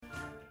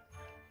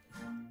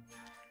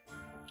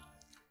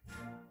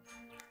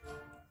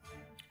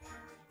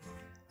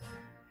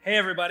Hey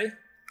everybody,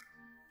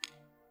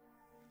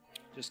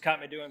 just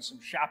caught me doing some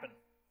shopping.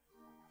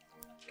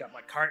 Got my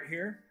cart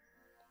here.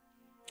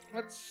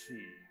 Let's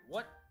see,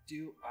 what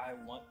do I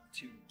want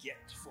to get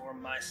for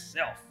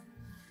myself?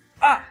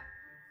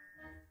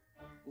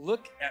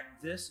 Look at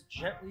this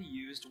gently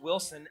used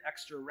Wilson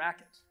Extra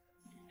Racket.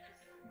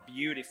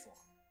 Beautiful.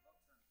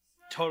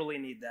 Totally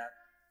need that.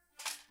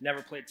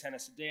 Never played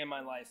tennis a day in my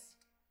life.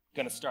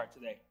 Gonna start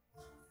today.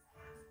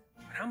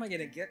 But how am I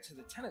gonna get to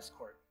the tennis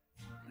court?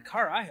 The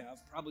car I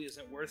have probably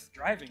isn't worth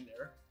driving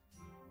there.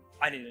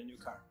 I need a new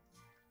car.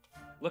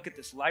 Look at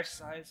this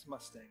life-size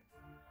Mustang.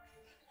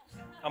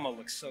 I'm gonna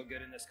look so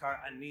good in this car.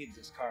 I need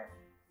this car.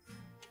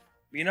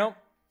 But you know,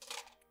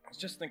 I was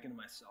just thinking to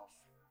myself,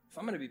 if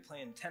I'm gonna be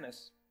playing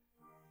tennis,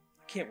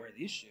 I can't wear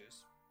these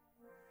shoes.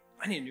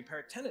 I need a new pair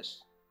of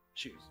tennis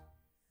shoes.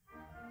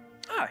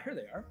 Here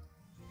they are.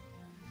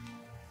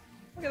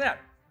 Look at that.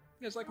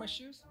 You guys like my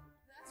shoes?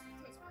 That's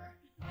what those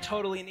were.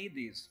 Totally need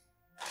these.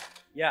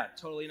 Yeah,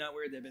 totally not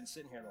weird. They've been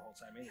sitting here the whole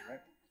time either, right?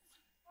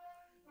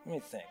 Let me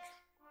think.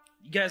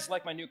 You guys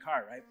like my new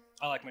car, right?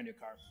 I like my new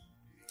car.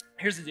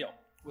 Here's the deal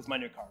with my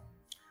new car.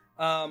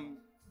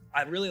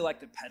 I really like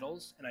the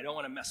pedals, and I don't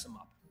want to mess them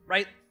up,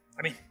 right?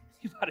 I mean,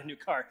 you bought a new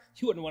car.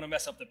 You wouldn't want to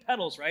mess up the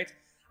pedals, right?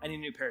 I need a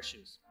new pair of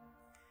shoes.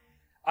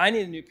 I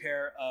need a new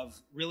pair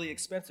of really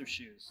expensive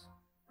shoes.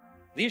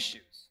 These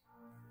shoes.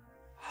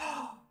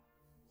 I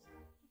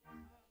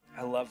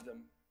love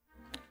them.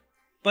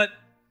 But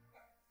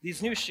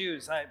these new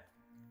shoes, I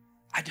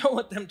don't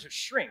want them to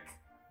shrink,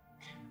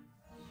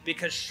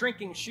 because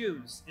shrinking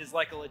shoes is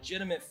like a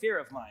legitimate fear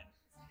of mine.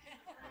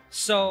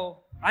 So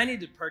I need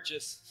to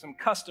purchase some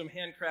custom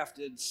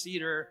handcrafted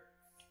cedar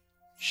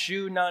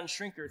shoe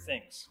non-shrinker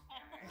things.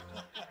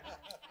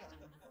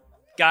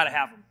 Gotta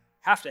have them.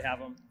 Have to have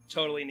them.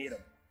 Totally need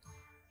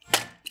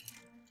them.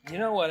 You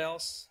know what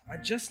else?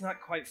 I'm just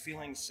not quite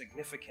feeling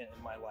significant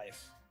in my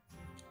life.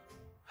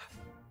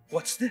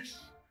 What's this?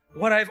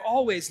 What I've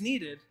always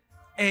needed,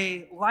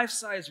 a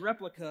life-size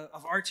replica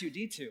of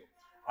R2-D2.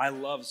 I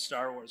loved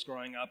Star Wars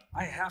growing up.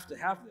 I have to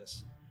have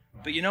this.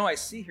 But you know, I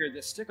see here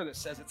this sticker that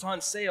says it's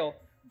on sale,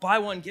 buy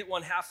one, get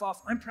one half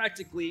off. I'm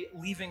practically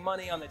leaving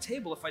money on the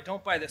table if I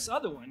don't buy this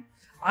other one.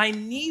 I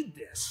need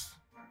this.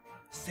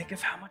 Think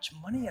of how much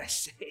money I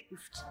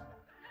saved.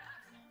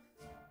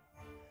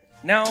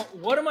 Now,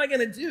 what am I going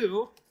to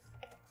do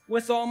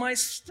with all my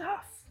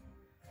stuff?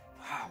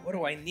 What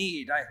do I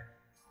need?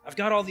 I've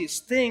got all these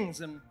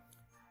things, and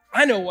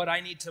I know what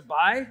I need to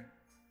buy.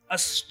 A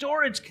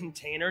storage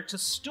container to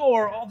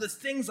store all the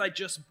things I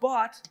just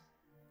bought,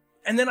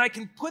 and then I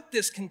can put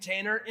this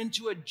container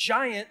into a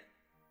giant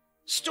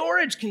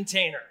storage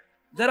container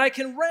that I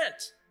can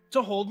rent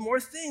to hold more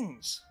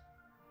things.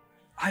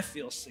 I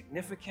feel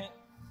significant,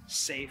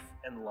 safe,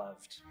 and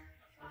loved.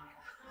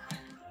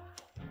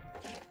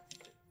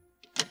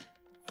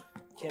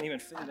 Can't even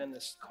fit it in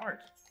this cart.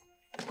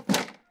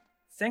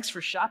 Thanks for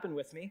shopping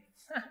with me.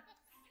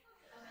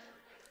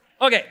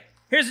 Okay,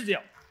 here's the deal.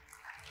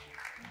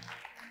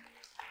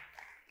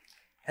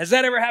 Has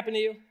that ever happened to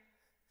you?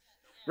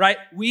 Right?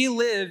 We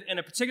live in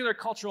a particular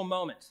cultural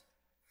moment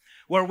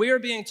where we are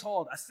being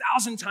told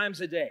 1,000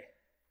 times a day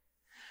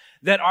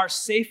that our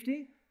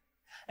safety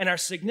and our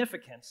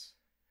significance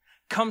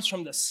comes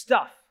from the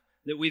stuff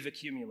that we've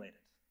accumulated.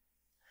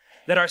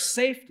 That our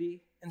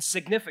safety and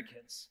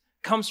significance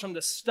comes from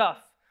the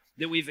stuff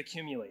that we've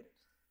accumulated.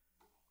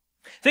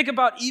 Think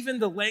about even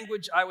the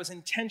language I was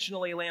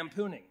intentionally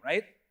lampooning,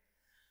 right?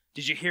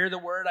 Did you hear the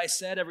word I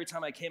said every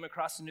time I came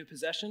across a new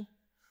possession?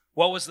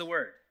 What was the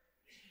word?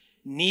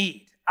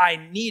 Need. I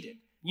need it.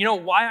 You know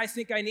why I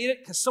think I need it?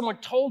 Because someone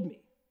told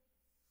me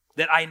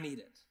that I need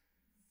it.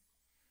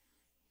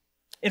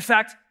 In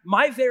fact,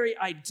 my very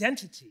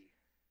identity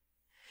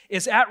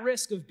is at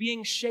risk of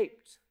being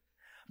shaped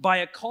by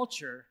a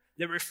culture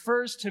that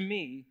refers to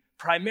me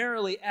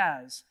primarily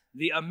as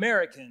the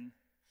American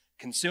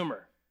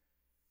consumer.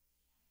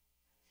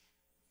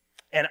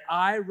 And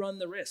I run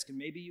the risk, and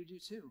maybe you do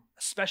too,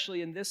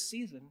 especially in this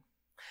season,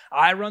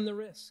 I run the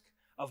risk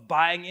of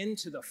buying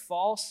into the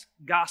false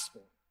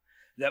gospel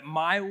that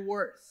my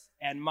worth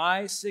and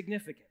my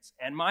significance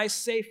and my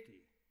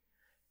safety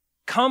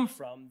come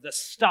from the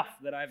stuff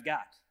that I've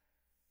got.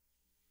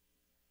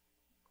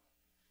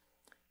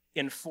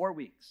 In 4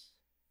 weeks,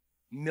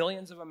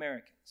 millions of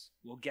Americans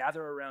will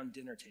gather around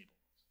dinner tables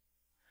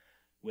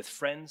with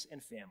friends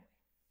and family.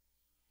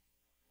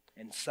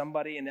 And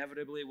somebody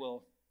inevitably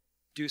will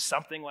do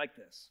something like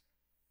this.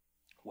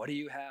 What do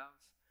you have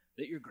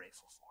that you're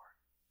grateful for?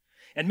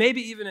 And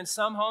maybe even in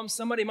some homes,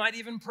 somebody might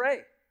even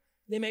pray.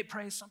 They may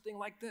pray something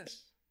like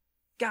this.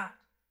 God,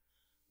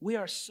 we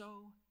are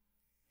so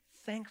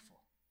thankful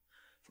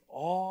for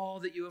all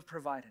that you have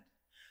provided,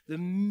 the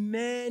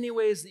many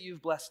ways that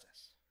you've blessed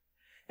us.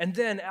 And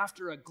then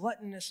after a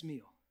gluttonous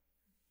meal,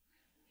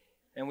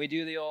 and we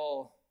do the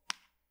old,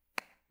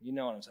 you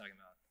know what I'm talking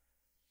about,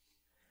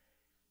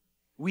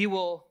 we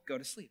will go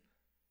to sleep.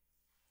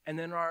 And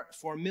then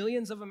for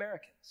millions of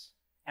Americans,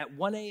 at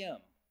 1 a.m.,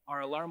 our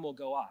alarm will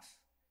go off.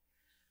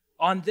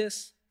 On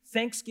this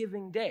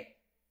Thanksgiving Day,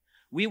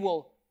 we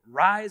will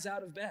rise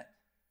out of bed,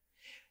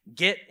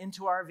 get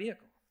into our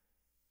vehicle,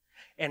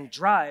 and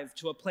drive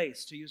to a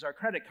place to use our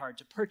credit card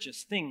to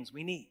purchase things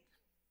we need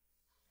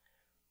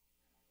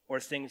or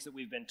things that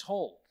we've been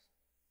told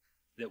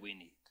that we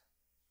need.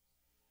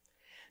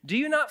 Do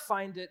you not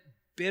find it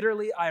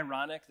bitterly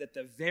ironic that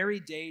the very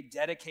day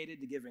dedicated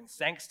to giving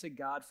thanks to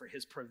God for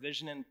his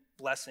provision and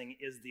blessing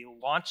is the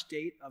launch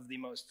date of the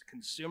most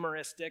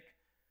consumeristic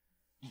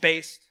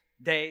based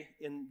day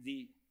in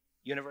the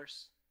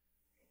universe?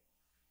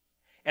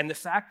 And the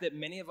fact that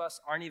many of us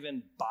aren't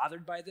even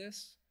bothered by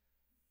this,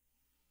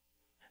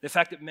 the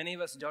fact that many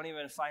of us don't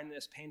even find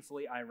this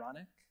painfully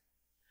ironic,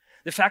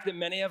 the fact that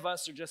many of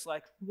us are just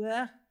like,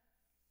 bleh,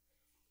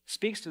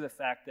 speaks to the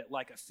fact that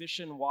like a fish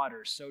in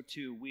water, so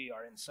too we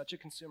are in such a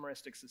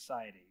consumeristic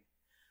society,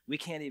 we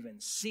can't even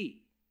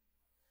see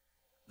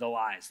the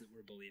lies that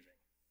we're believing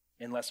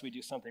unless we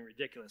do something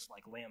ridiculous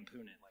like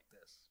lampoon it like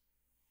this.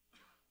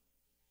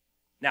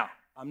 Now,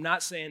 I'm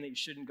not saying that you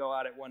shouldn't go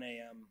out at 1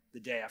 a.m. the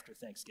day after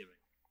Thanksgiving,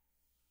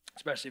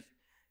 especially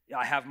if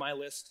I have my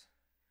list.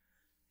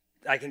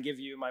 I can give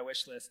you my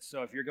wish list.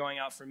 So if you're going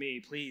out for me,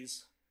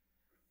 please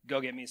go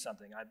get me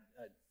something.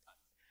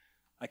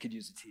 I could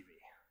use a TV.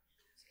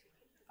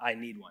 I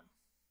need one.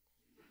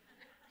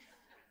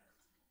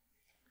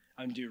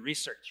 I'm going to do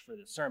research for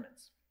the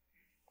sermons.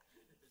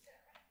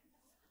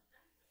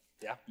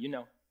 Yeah, you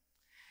know.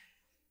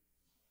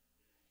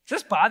 Is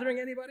this bothering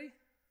anybody?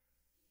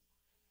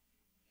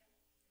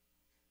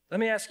 Let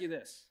me ask you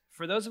this.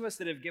 For those of us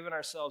that have given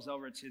ourselves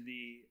over to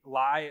the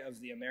lie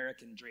of the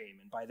American dream,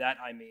 and by that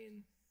I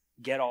mean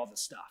get all the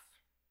stuff,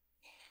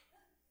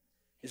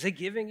 is it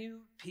giving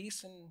you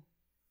peace and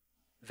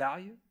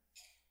value?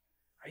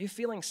 Are you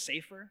feeling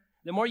safer?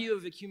 The more you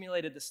have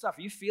accumulated the stuff,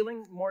 are you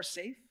feeling more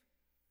safe?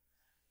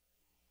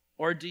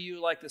 Or do you,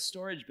 like the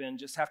storage bin,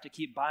 just have to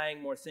keep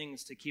buying more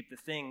things to keep the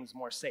things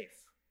more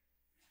safe?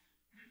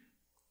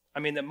 I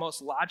mean, the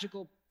most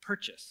logical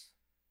purchase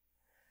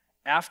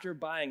after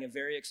buying a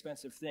very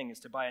expensive thing is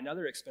to buy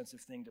another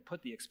expensive thing to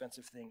put the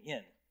expensive thing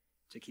in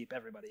to keep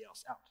everybody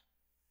else out.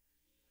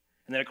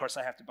 And then, of course,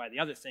 I have to buy the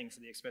other thing for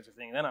the expensive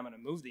thing, and then I'm going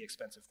to move the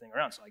expensive thing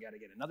around, so I got to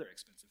get another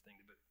expensive thing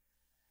to boot.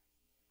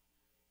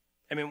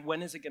 I mean,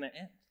 when is it going to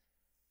end?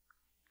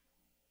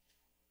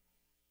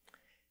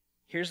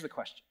 Here's the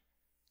question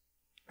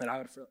that I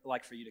would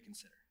like for you to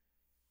consider.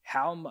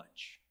 How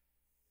much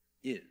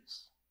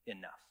is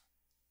enough?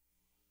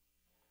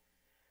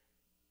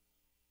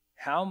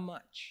 How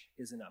much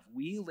is enough?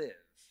 We live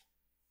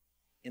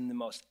in the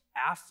most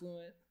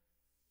affluent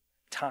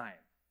time,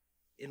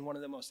 in one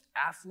of the most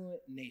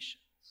affluent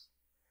nations.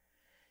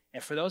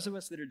 And for those of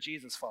us that are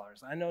Jesus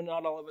followers, I know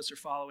not all of us are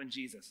following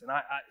Jesus. And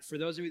for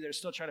those of you that are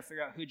still trying to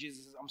figure out who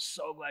Jesus is, I'm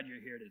so glad you're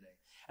here today.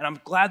 And I'm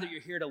glad that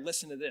you're here to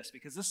listen to this,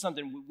 because this is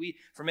something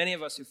for many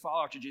of us who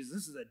follow after Jesus,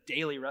 this is a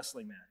daily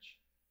wrestling match.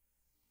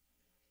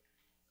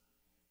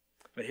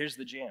 But here's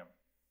the jam.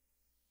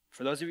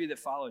 For those of you that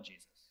follow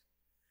Jesus,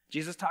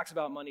 Jesus talks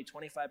about money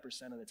 25%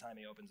 of the time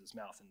he opens his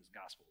mouth in his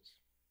Gospels.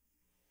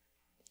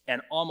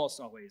 And almost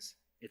always,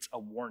 it's a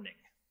warning.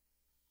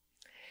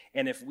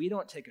 And if we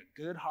don't take a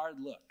good hard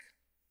look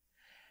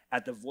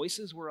at the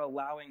voices we're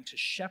allowing to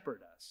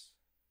shepherd us,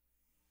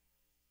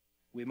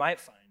 we might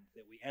find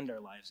that we end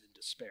our lives in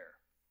despair.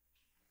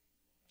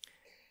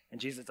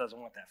 And Jesus doesn't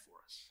want that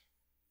for us.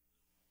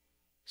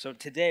 So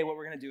today what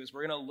we're going to do is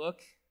we're going to look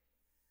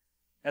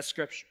at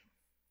Scripture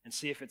and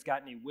see if it's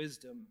got any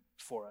wisdom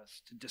for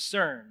us to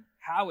discern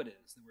how it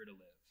is that we're to live,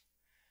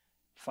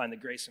 to find the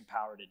grace and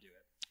power to do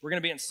it. We're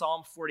going to be in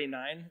Psalm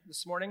 49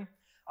 this morning.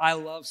 I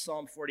love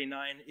Psalm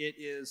 49. It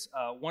is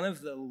one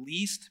of the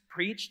least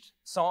preached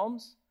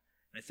Psalms,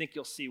 and I think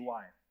you'll see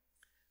why.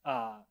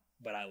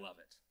 But I love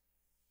it.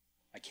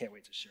 I can't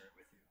wait to share it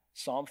with you.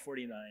 Psalm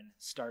 49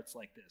 starts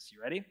like this. You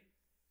ready?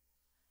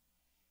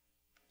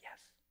 Yes.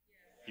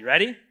 You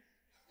ready?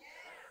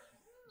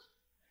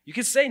 You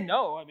can say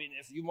no. I mean,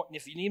 if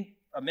you need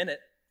a minute,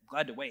 I'm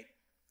glad to wait.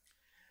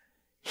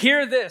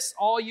 Hear this,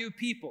 all you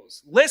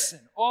peoples.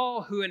 Listen,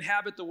 all who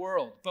inhabit the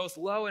world, both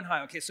low and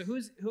high. Okay, so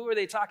who are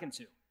they talking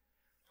to?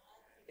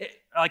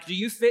 Do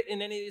you fit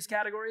in any of these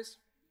categories?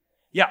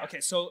 Yeah, okay,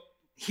 so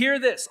hear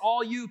this,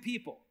 all you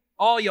people,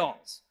 all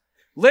y'alls.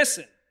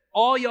 Listen,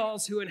 all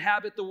y'alls who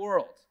inhabit the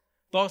world,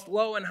 both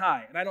low and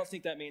high. And I don't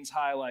think that means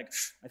high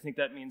I think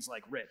that means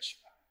like rich.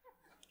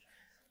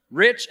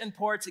 Rich and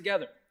poor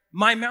together.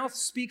 My mouth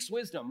speaks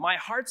wisdom. My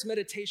heart's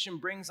meditation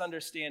brings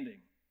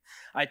understanding.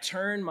 I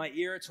turn my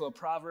ear to a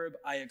proverb.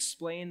 I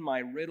explain my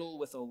riddle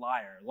with a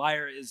lyre.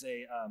 Lyre is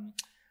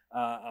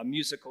a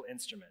musical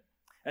instrument.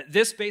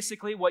 This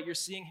basically, what you're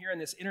seeing here in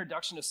this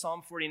introduction to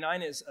Psalm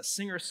 49 is a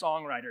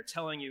singer-songwriter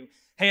telling you,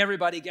 hey,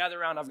 everybody,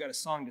 gather around. I've got a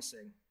song to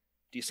sing.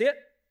 Do you see it?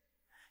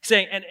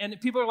 Saying, and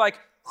people are like,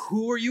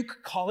 who are you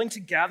calling to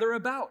gather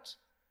about?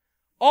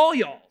 All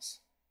y'alls.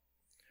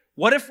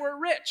 What if we're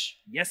rich?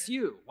 Yes,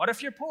 you. What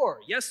if you're poor?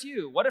 Yes,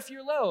 you. What if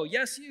you're low?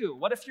 Yes, you.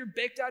 What if you're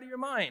baked out of your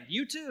mind?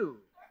 You too.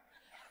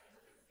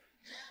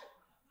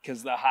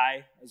 Because the high,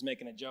 I was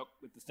making a joke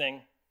with the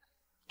thing.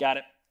 Got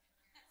it?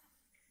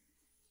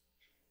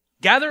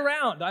 Gather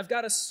round, I've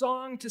got a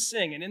song to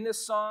sing, and in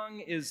this song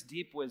is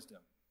deep wisdom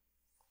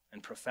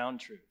and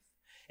profound truth.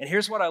 And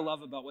here's what I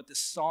love about what this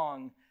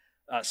song,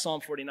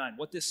 Psalm 49,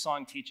 what this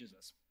song teaches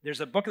us.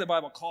 There's a book of the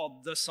Bible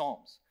called the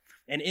Psalms,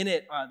 and in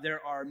it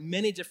there are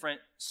many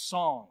different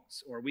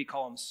songs, or we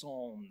call them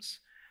psalms,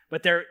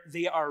 but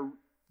they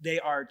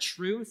are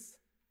truth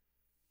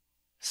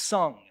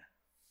sung.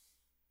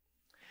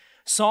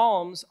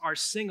 Psalms are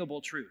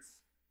singable truth.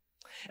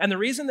 And the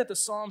reason that the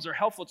Psalms are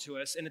helpful to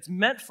us, and it's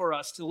meant for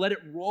us to let it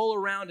roll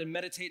around and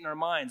meditate in our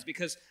minds,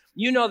 because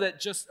you know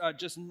that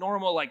just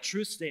normal like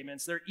truth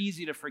statements, they're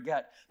easy to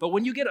forget. But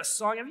when you get a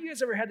song, have you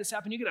guys ever had this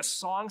happen? You get a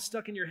song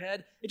stuck in your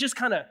head, it just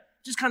kind of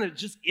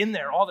in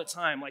there all the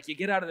time. Like you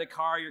get out of the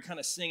car, you're kind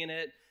of singing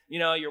it, you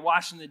know, you're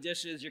washing the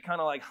dishes, you're kind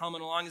of like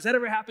humming along. Has that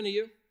ever happened to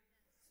you?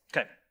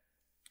 Okay.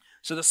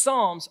 So the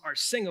Psalms are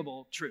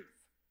singable truth.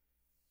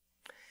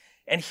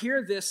 And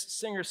here this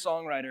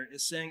singer-songwriter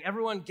is saying,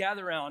 everyone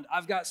gather around,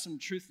 I've got some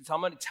truth to tell.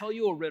 I'm going to tell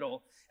you a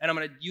riddle, and I'm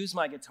going to use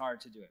my guitar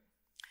to do it.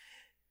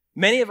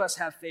 Many of us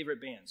have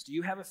favorite bands. Do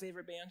you have a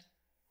favorite band?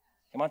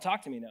 Come on,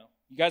 talk to me now.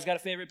 You guys got a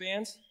favorite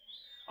band?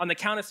 On the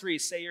count of 3,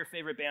 say your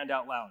favorite band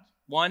out loud.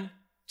 1,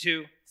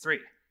 2, 3.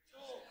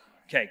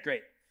 Okay,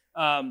 great.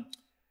 I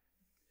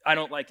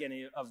don't like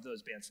any of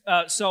those bands.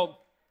 So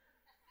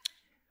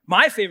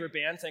my favorite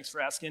band, thanks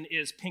for asking,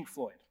 is Pink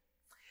Floyd.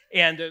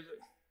 And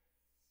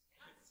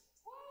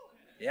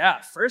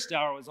yeah, first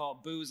hour was all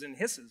boos and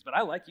hisses, but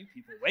I like you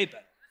people way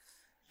better.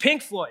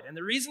 Pink Floyd. And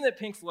the reason that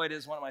Pink Floyd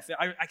is one of my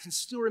favorite, I can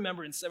still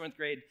remember in 7th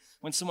grade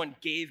when someone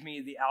gave me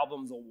the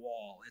album The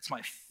Wall. It's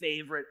my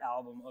favorite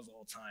album of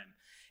all time.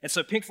 And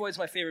so Pink Floyd's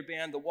my favorite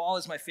band. The Wall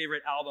is my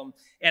favorite album.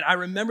 And I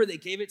remember they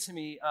gave it to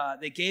me,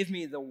 they gave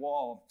me The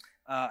Wall.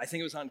 I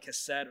think it was on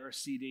cassette or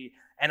CD.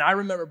 And I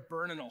remember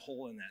burning a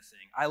hole in that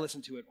thing. I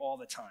listened to it all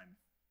the time.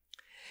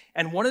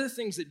 And one of the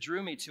things that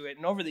drew me to it,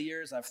 and over the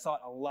years I've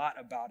thought a lot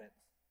about it,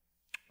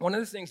 one of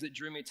the things that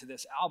drew me to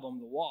this album,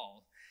 The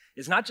Wall,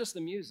 is not just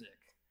the music,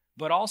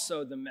 but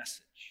also the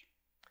message.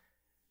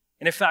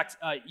 And in fact,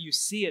 you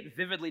see it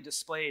vividly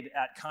displayed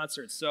at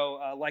concerts. So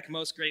like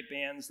most great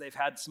bands, they've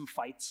had some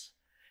fights.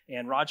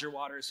 And Roger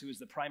Waters, who is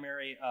the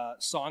primary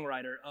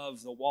songwriter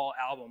of the Wall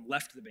album,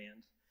 left the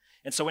band.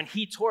 And so when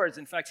he tours,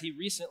 in fact, he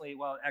recently,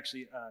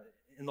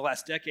 in the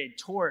last decade,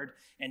 toured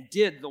and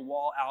did the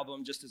Wall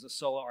album just as a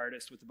solo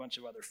artist with a bunch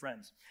of other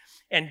friends.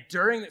 And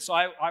so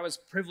I was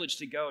privileged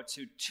to go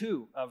to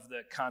 2 of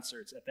the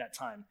concerts at that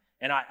time.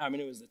 And I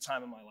mean, it was the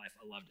time of my life.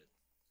 I loved it.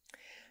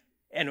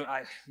 And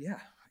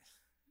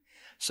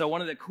So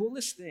one of the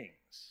coolest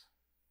things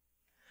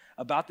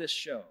about this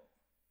show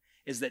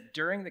is that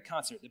during the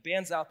concert, the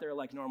band's out there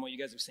like normal. You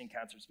guys have seen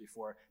concerts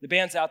before. The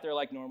band's out there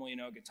like normal,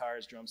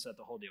 guitars, drum set,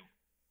 the whole deal.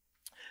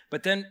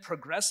 But then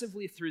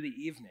progressively through the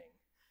evening,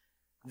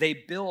 they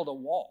build a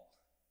wall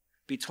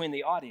between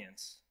the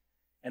audience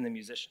and the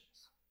musicians.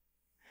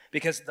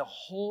 Because the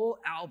whole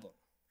album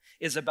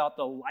is about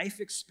the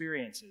life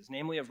experiences,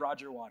 namely of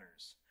Roger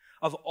Waters,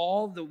 of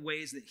all the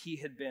ways that he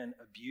had been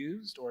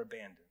abused or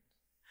abandoned,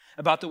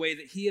 about the way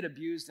that he had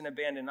abused and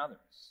abandoned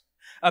others,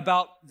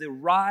 about the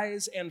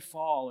rise and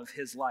fall of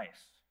his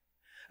life,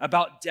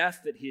 about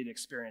death that he had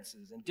experienced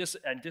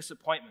and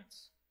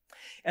disappointments.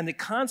 And the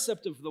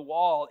concept of The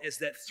Wall is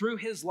that through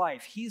his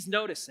life, he's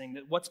noticing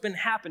that what's been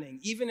happening,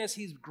 even as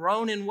he's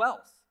grown in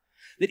wealth,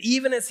 that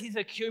even as he's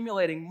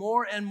accumulating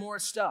more and more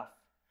stuff,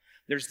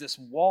 there's this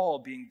wall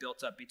being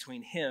built up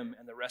between him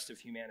and the rest of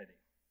humanity.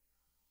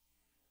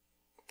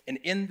 And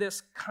in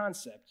this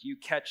concept, you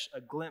catch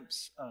a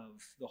glimpse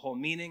of the whole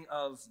meaning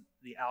of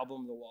the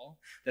album, The Wall,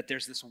 that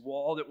there's this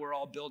wall that we're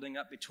all building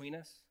up between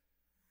us.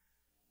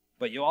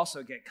 But you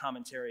also get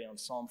commentary on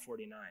Psalm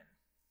 49.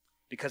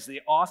 Because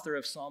the author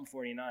of Psalm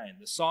 49,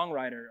 the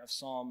songwriter of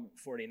Psalm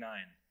 49,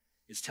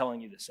 is telling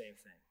you the same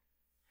thing.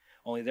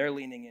 Only they're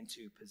leaning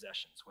into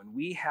possessions. When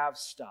we have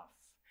stuff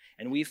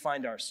and we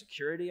find our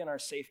security and our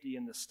safety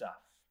in the stuff,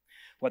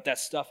 what that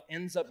stuff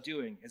ends up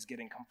doing is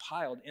getting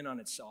compiled in on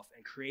itself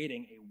and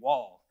creating a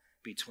wall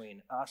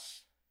between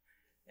us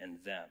and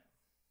them.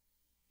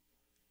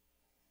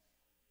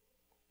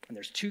 And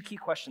there's 2 key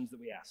questions that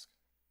we ask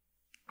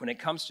when it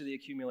comes to the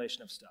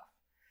accumulation of stuff.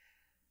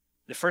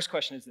 The first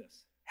question is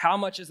this: how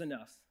much is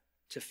enough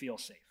to feel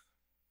safe?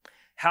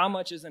 How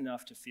much is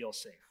enough to feel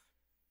safe?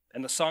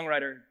 And the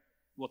songwriter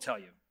will tell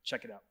you.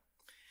 Check it out.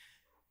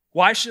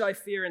 Why should I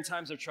fear in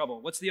times of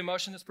trouble? What's the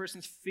emotion this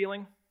person's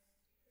feeling?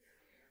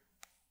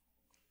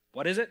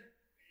 What is it?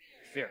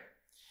 Fear.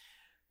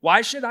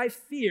 Why should I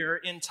fear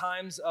in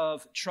times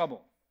of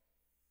trouble?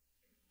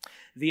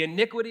 The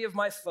iniquity of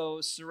my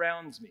foes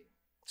surrounds me.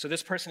 So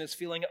this person is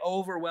feeling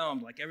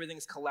overwhelmed, like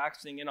everything's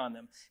collapsing in on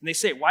them. And they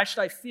say, why should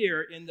I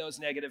fear in those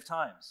negative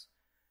times?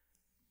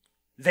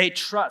 They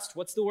trust.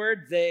 What's the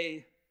word?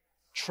 They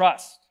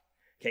trust.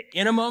 Okay,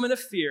 in a moment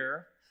of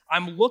fear,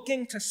 I'm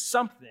looking to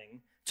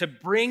something to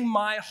bring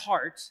my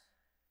heart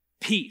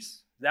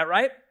peace. Is that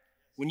right?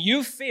 When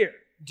you fear,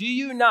 do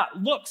you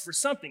not look for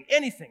something,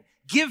 anything?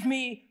 Give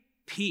me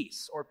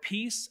peace or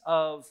peace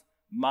of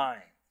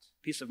mind.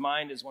 Peace of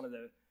mind is one of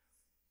the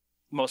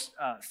most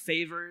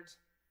favored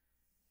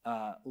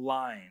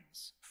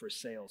lines for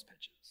sales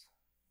pitches.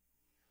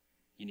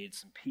 You need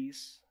some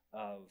peace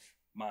of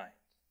mind.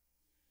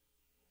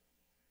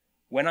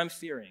 When I'm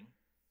fearing,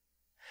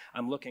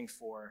 I'm looking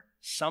for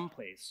some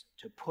place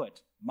to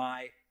put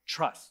my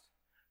trust,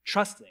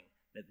 trusting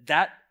that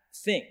that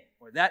thing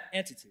or that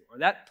entity or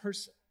that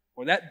person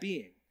or that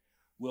being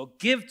will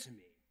give to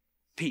me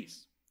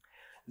peace.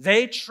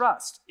 They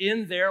trust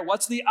in their,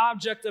 what's the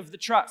object of the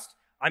trust?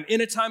 I'm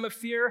in a time of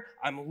fear.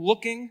 I'm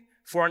looking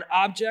for an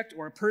object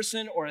or a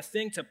person or a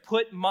thing to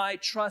put my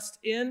trust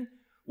in.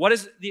 What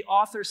does the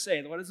author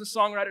say? What does the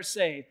songwriter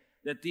say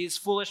that these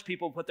foolish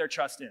people put their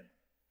trust in?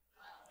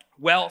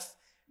 Wealth.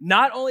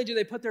 Not only do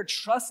they put their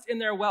trust in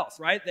their wealth,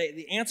 right?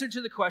 The answer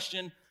to the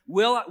question,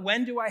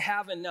 when do I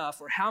have enough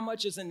or how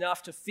much is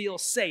enough to feel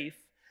safe?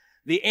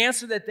 The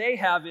answer that they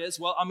have is,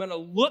 well, I'm going to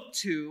look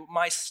to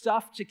my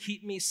stuff to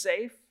keep me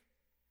safe.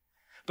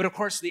 But of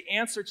course, the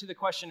answer to the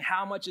question,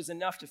 how much is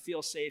enough to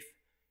feel safe,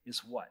 is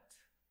what?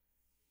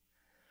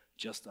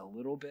 Just a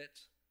little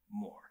bit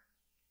more.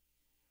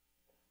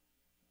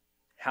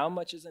 How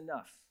much is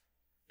enough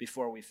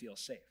before we feel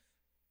safe?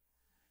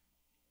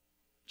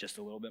 Just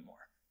a little bit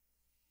more.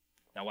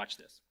 Now watch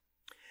this.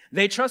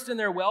 They trust in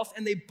their wealth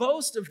and they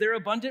boast of their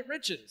abundant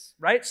riches,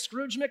 right?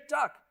 Scrooge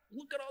McDuck,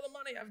 look at all the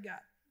money I've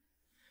got.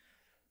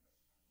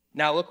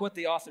 Now look what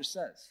the author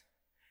says.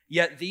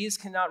 Yet these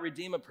cannot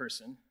redeem a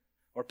person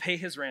or pay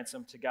his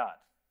ransom to God.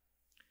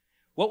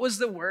 What was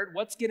the word?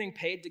 What's getting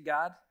paid to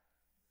God?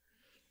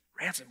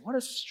 Ransom. What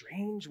a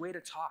strange way to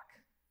talk.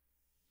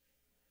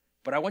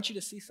 But I want you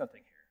to see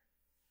something here.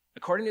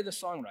 According to the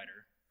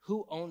songwriter,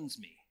 who owns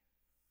me?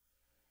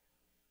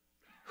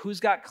 Who's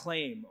got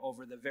claim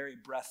over the very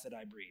breath that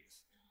I breathe?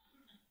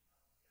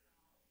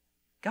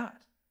 God.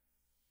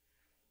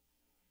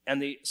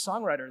 And the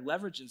songwriter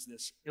leverages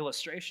this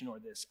illustration or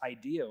this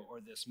idea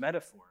or this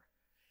metaphor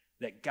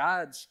that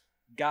God's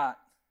got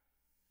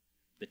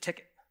the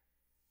ticket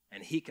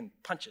and he can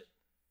punch it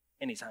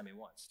anytime he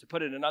wants. To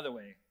put it another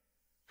way,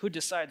 who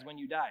decides when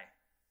you die?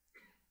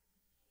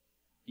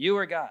 You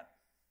or God?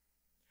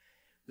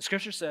 The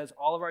scripture says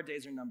all of our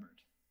days are numbered.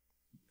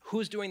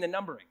 Who's doing the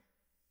numbering?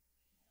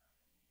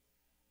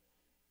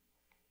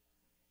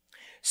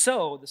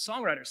 So the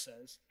songwriter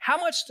says, how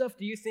much stuff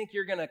do you think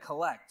you're going to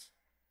collect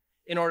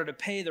in order to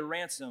pay the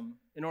ransom,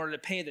 in order to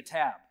pay the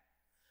tab?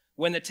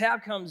 When the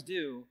tab comes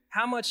due,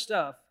 how much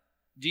stuff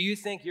do you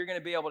think you're going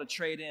to be able to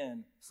trade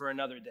in for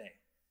another day?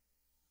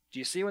 Do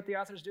you see what the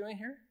author's doing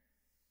here?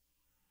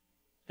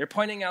 They're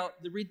pointing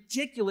out the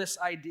ridiculous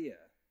idea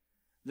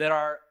that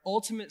our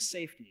ultimate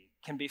safety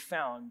can be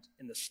found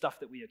in the stuff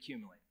that we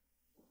accumulate.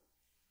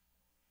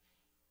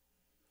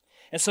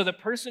 And so the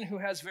person who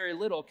has very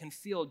little can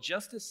feel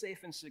just as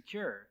safe and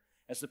secure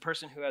as the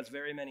person who has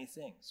very many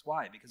things.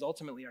 Why? Because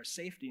ultimately our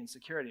safety and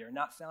security are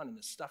not found in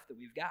the stuff that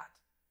we've got.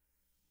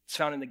 It's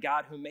found in the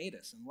God who made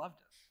us and loved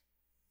us.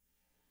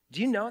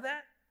 Do you know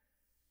that?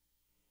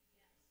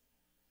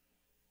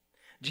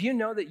 Do you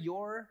know that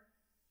your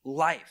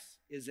life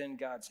is in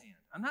God's hand?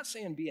 I'm not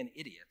saying be an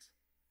idiot.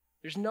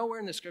 There's nowhere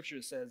in the scripture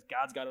that says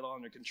God's got it all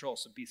under control,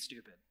 so be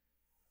stupid.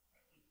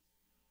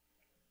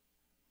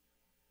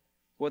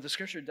 What the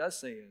scripture does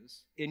say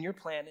is, in your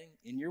planning,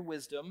 in your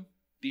wisdom,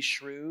 be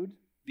shrewd,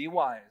 be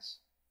wise,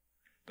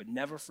 but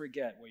never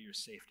forget where your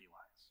safety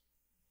lies.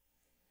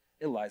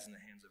 It lies in the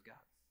hands of God.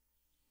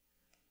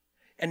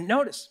 And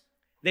notice,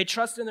 they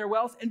trust in their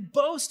wealth and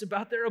boast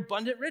about their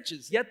abundant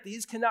riches, yet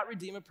these cannot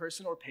redeem a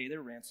person or pay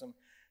their ransom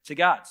to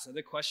God. So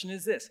the question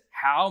is this: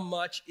 how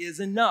much is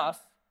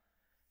enough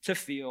to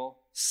feel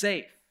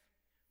safe?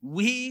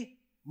 We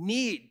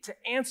need to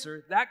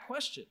answer that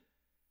question.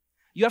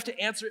 You have to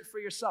answer it for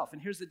yourself. And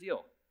here's the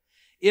deal.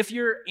 If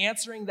you're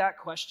answering that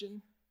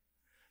question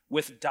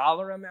with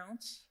dollar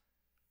amounts,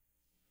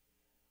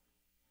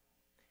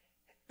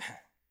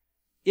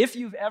 if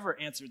you've ever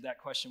answered that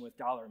question with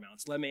dollar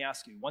amounts, let me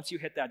ask you, once you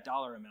hit that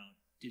dollar amount,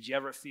 did you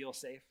ever feel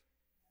safe?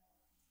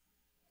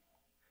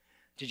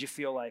 Did you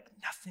feel like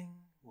nothing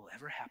will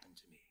ever happen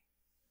to me?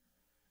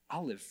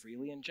 I'll live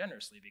freely and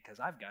generously because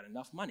I've got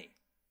enough money.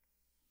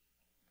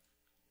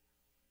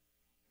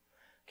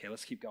 Okay,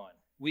 let's keep going.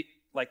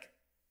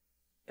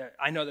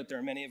 I know that there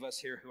are many of us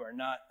here who are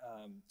not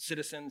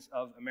citizens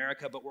of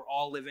America, but we're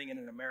all living in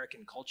an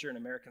American culture, an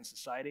American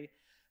society.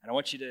 And I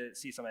want you to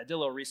see something. I did a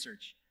little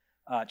research.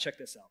 Check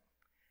this out.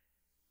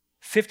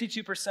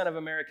 52% of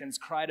Americans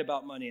cried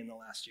about money in the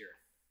last year.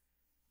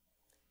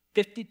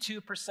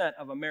 52%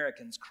 of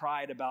Americans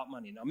cried about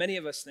money. Now, many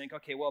of us think,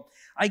 okay, well,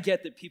 I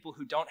get that people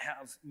who don't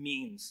have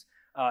means,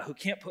 who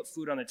can't put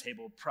food on the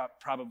table,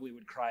 probably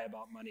would cry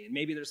about money. And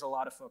maybe there's a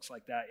lot of folks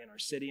like that in our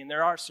city, and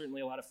there are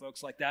certainly a lot of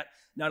folks like that,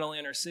 not only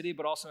in our city,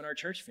 but also in our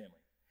church family.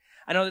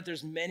 I know that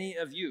there's many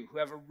of you who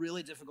have a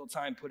really difficult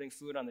time putting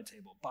food on the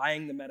table,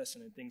 buying the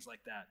medicine and things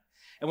like that.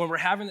 And when we're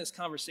having this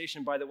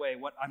conversation, by the way,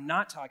 what I'm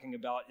not talking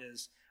about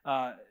is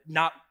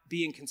not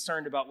being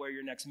concerned about where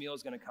your next meal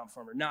is going to come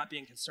from, or not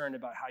being concerned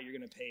about how you're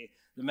going to pay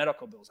the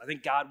medical bills. I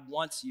think God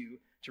wants you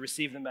to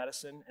receive the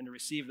medicine and to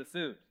receive the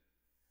food.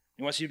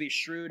 He wants you to be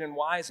shrewd and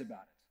wise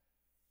about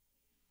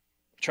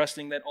it,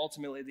 trusting that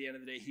ultimately at the end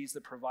of the day, he's the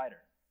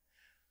provider.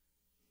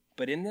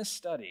 But in this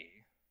study,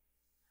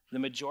 the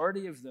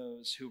majority of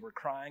those who were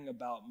crying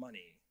about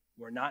money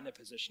were not in a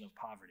position of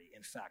poverty.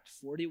 In fact,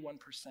 41%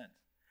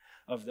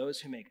 of those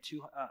who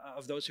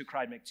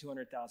cried make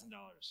 $200,000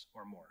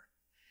 or more.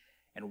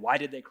 And why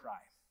did they cry?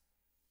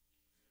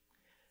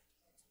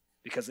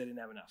 Because they didn't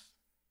have enough.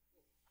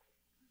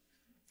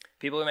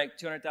 People who make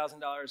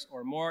 $200,000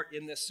 or more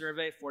in this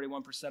survey,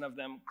 41% of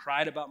them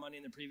cried about money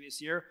in the previous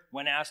year.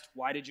 When asked,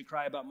 why did you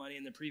cry about money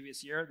in the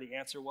previous year? The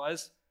answer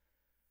was,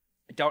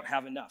 I don't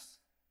have enough.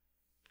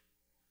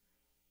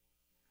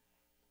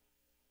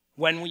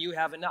 When will you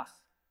have enough?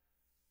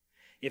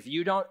 If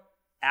you don't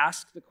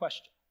ask the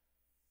question,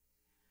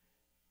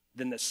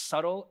 then the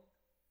subtle,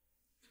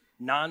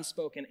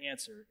 non-spoken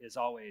answer is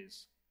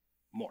always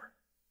more.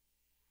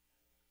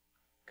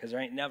 Because there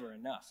ain't never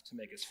enough to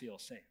make us feel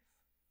safe.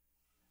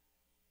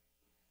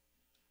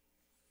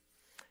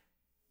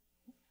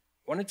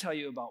 I want to tell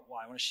you about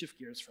why. I want to shift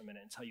gears for a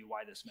minute and tell you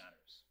why this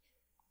matters.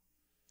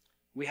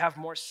 We have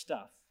more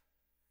stuff.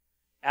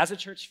 As a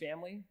church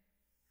family,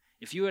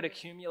 if you would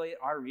accumulate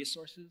our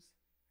resources,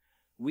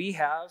 we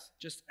have,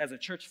 just as a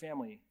church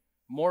family,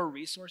 more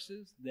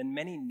resources than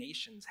many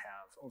nations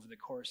have over the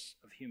course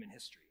of human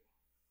history.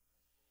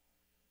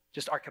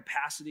 Just our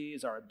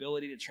capacities, our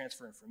ability to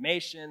transfer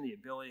information, the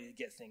ability to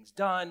get things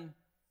done.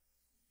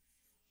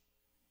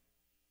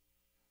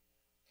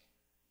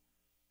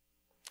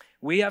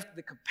 We have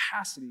the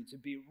capacity to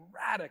be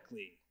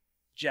radically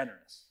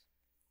generous.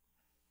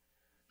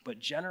 But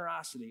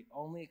generosity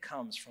only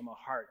comes from a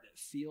heart that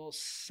feels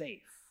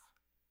safe,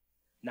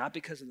 not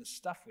because of the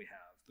stuff we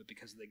have, but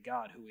because of the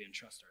God who we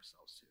entrust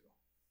ourselves to.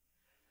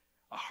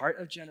 A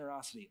heart of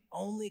generosity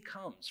only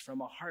comes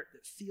from a heart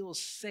that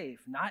feels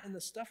safe, not in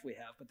the stuff we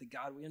have, but the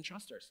God we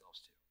entrust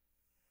ourselves to.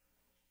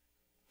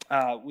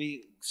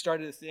 We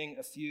started a thing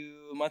a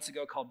few months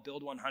ago called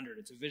Build 100.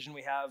 It's a vision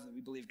we have that we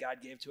believe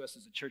God gave to us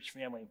as a church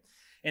family.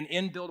 And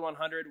in Build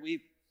 100,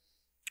 we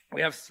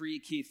have three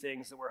key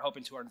things that we're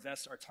hoping to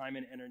invest our time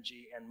and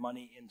energy and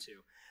money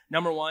into.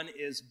 Number one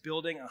is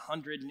building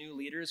 100 new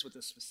leaders with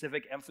a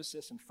specific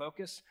emphasis and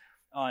focus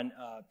on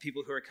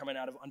people who are coming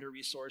out of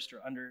under-resourced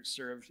or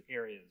underserved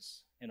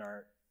areas in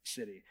our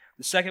city.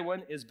 The second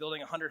one is building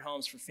 100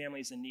 homes for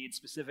families in need,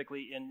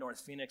 specifically in North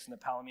Phoenix and the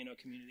Palomino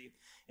community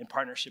in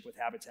partnership with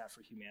Habitat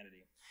for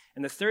Humanity.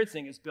 And the third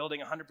thing is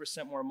building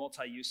 100% more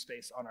multi-use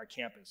space on our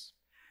campus.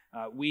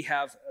 We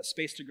have a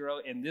space to grow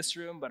in this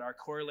room, but our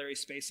corollary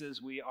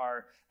spaces, we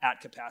are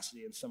at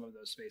capacity in some of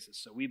those spaces.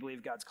 So we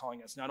believe God's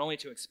calling us not only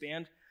to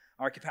expand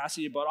our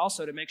capacity, but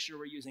also to make sure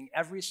we're using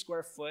every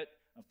square foot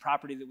of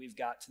property that we've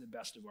got to the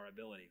best of our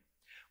ability.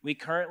 We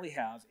currently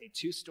have a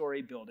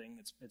 2-story building.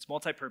 It's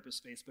multi-purpose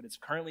space, but it's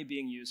currently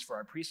being used for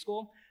our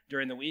preschool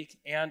during the week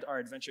and our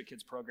Adventure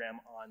Kids program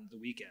on the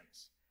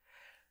weekends.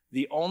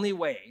 The only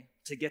way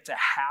to get to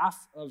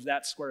half of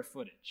that square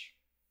footage,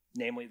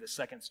 namely the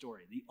second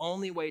story, the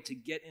only way to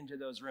get into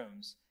those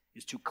rooms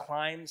is to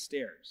climb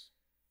stairs.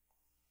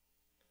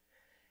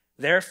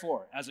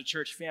 Therefore, as a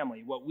church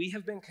family, what we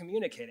have been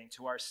communicating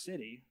to our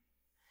city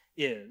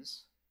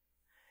is,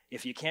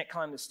 if you can't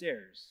climb the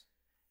stairs,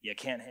 you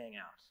can't hang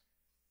out.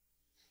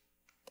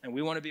 And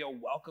we want to be a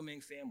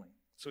welcoming family.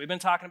 So we've been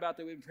talking about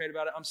that. We've been praying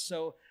about it. I'm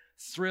so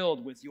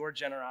thrilled with your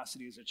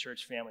generosity as a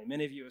church family.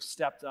 Many of you have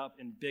stepped up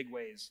in big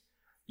ways.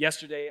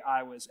 Yesterday,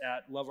 I was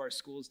at Love Our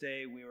Schools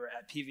Day. We were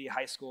at PV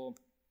High School.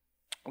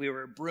 We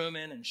were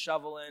brooming and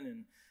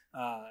shoveling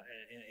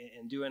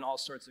and doing all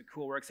sorts of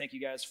cool work. Thank you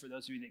guys for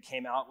those of you that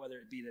came out, whether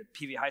it be to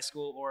PV High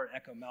School or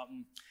Echo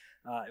Mountain.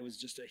 It was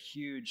just a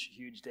huge,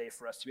 huge day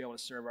for us to be able to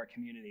serve our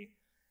community.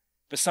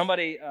 But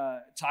somebody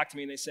talked to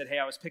me and they said, hey,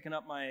 I was picking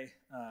up my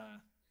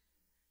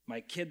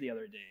kid the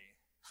other day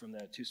from the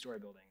 2-story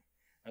building.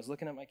 I was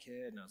looking at my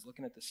kid and I was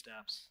looking at the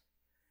steps.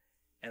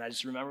 And I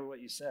just remember what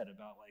you said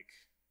about, like,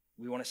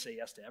 we want to say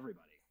yes to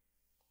everybody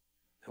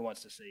who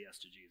wants to say yes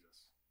to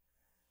Jesus.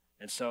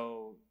 And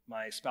so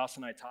my spouse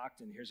and I talked,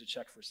 and here's a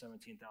check for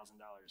 $17,000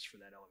 for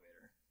that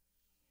elevator.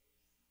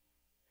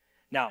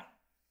 Now,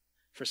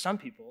 for some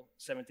people,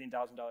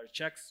 $17,000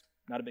 checks,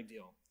 not a big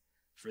deal.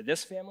 For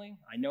this family,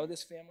 I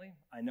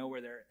know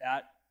where they're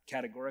at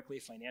categorically,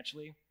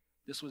 financially.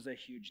 This was a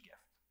huge gift.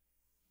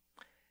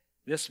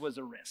 This was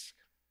a risk.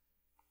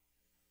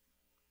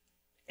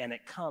 And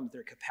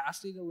their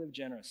capacity to live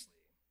generously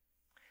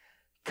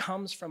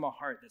comes from a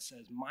heart that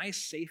says, my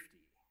safety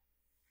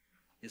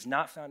is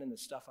not found in the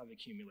stuff I've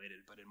accumulated,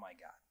 but in my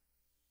God.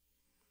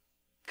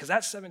 Because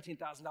that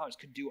 $17,000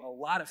 could do a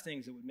lot of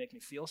things that would make me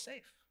feel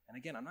safe. And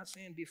again, I'm not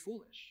saying be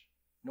foolish,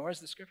 nor is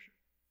the scripture.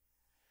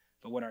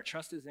 But when our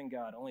trust is in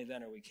God, only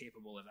then are we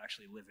capable of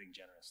actually living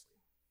generously.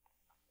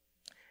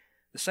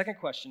 The second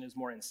question is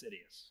more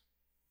insidious,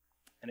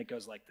 and it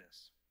goes like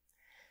this.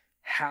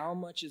 How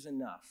much is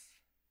enough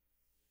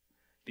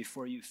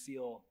before you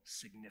feel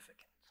significant?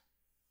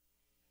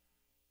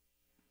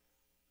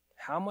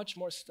 How much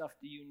more stuff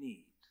do you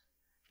need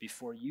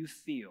before you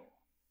feel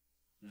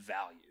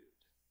valued,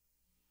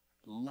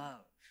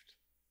 loved,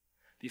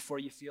 before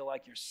you feel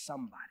like you're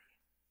somebody?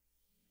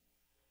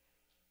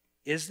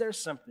 Is there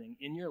something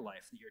in your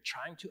life that you're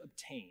trying to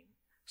obtain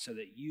so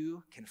that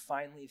you can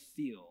finally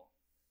feel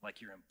like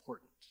you're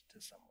important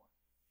to someone?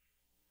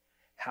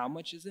 How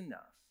much is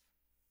enough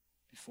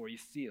before you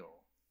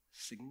feel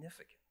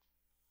significant?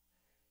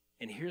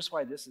 And here's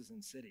why this is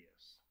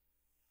insidious.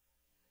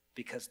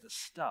 Because the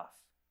stuff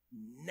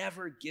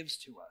never gives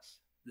to us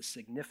the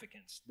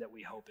significance that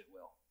we hope it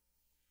will.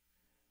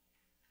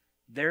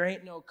 There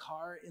ain't no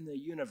car in the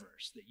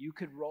universe that you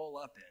could roll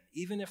up in,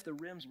 even if the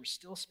rims were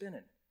still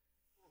spinning,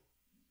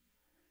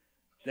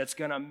 that's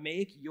going to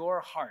make your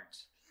heart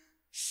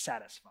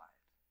satisfied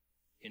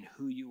in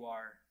who you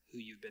are, who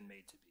you've been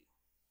made to be.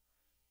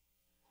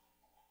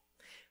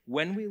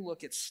 When we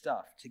look at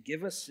stuff to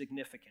give us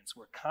significance,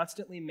 we're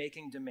constantly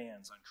making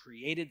demands on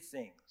created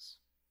things.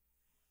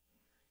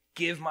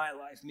 Give my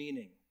life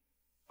meaning.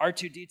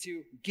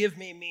 R2-D2, give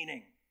me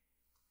meaning.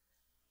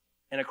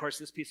 And of course,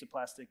 this piece of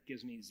plastic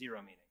gives me zero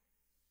meaning.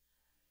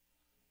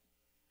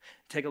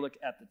 Take a look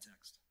at the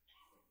text.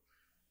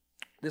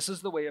 This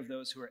is the way of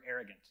those who are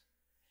arrogant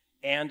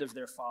and of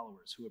their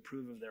followers who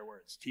approve of their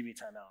words. TV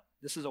timeout.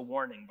 This is a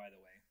warning, by the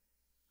way.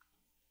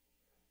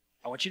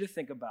 I want you to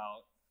think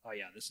about, oh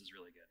yeah, this is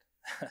really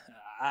good.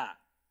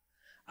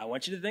 I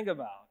want you to think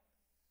about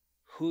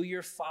who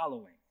you're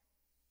following.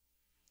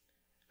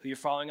 Who you're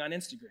following on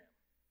Instagram.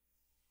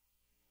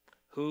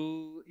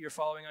 Who you're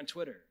following on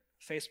Twitter,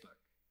 Facebook.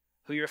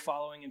 Who you're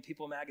following in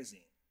People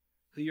Magazine.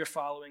 Who you're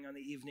following on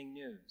the evening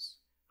news.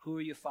 Who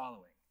are you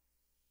following?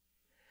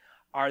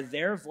 Are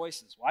their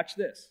voices, watch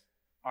this,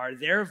 are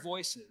their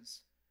voices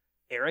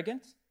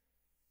arrogant?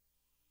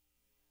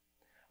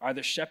 Are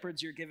the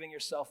shepherds you're giving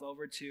yourself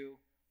over to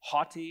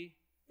haughty,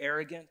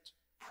 arrogant,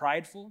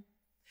 prideful?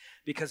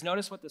 Because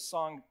notice what the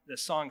song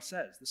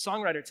says. The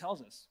songwriter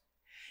tells us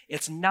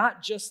it's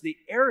not just the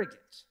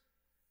arrogant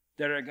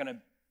that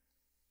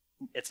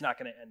it's not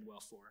going to end well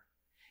for.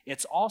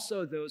 It's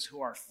also those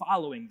who are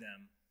following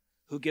them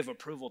who give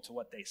approval to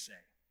what they say.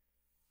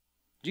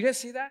 Do you guys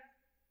see that?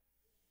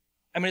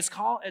 I mean, it's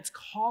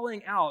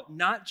calling out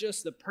not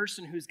just the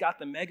person who's got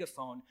the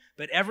megaphone,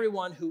 but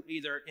everyone who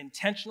either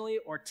intentionally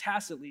or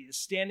tacitly is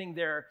standing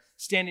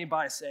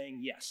by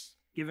saying yes,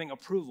 giving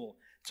approval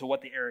to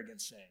what the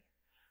arrogant say.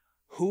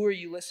 Who are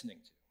you listening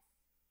to?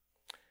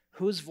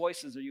 Whose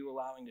voices are you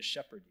allowing to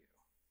shepherd you?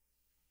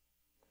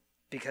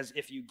 Because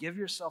if you give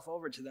yourself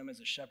over to them as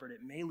a shepherd,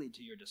 it may lead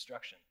to your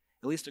destruction,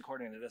 at least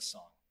according to this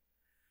song.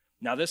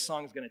 Now, this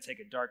song is going to take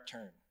a dark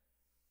turn.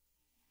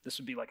 This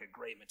would be like a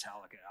great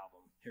Metallica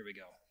album. Here we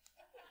go.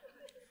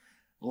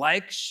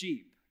 Like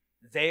sheep,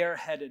 they are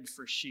headed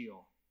for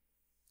Sheol.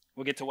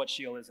 We'll get to what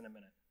Sheol is in a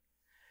minute.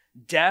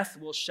 Death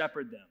will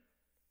shepherd them.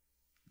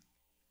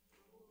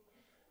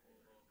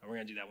 And we're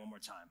going to do that one more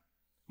time.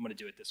 I'm going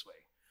to do it this way.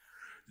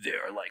 They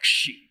are like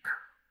sheep,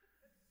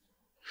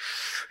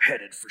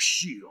 headed for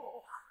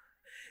Sheol,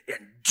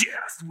 and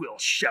death will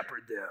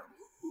shepherd them.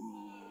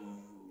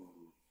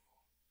 Ooh.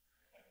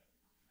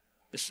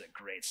 This is a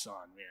great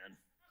song, man.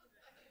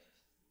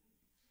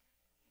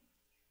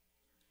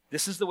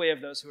 This is the way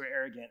of those who are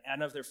arrogant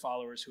and of their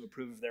followers who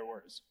approve of their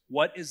words.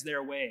 What is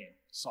their way,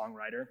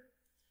 songwriter?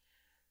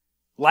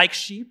 Like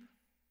sheep,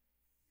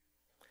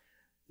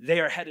 they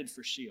are headed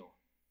for Sheol.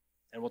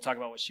 And we'll talk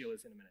about what Sheol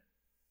is in a minute.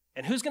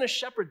 And who's going to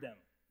shepherd them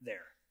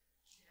there?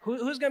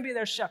 Who's going to be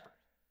their shepherd?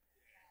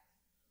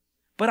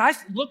 But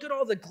look at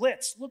all the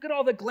glitz. Look at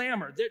all the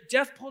glamour.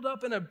 Death pulled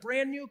up in a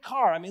brand new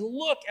car. I mean,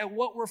 look at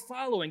what we're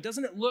following.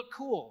 Doesn't it look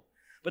cool?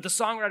 But the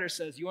songwriter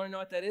says, you want to know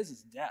what that is?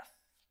 It's death.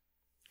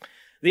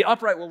 The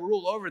upright will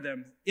rule over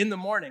them in the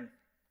morning,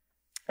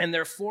 and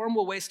their form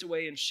will waste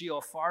away in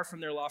Sheol, far from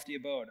their lofty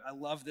abode. I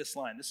love this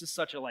line. This is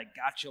such a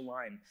gotcha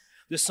line.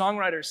 The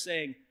songwriter is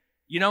saying,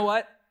 you know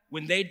what?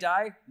 When they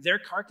die, their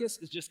carcass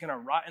is just going to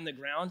rot in the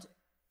ground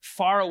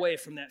far away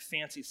from that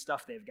fancy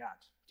stuff they've got.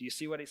 Do you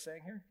see what he's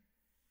saying here?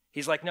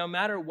 He's like, no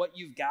matter what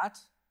you've got,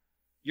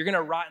 you're going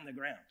to rot in the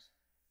ground.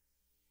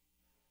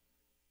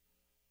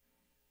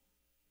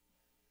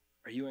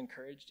 Are you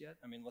encouraged yet?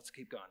 I mean, let's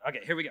keep going.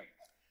 Okay, here we go.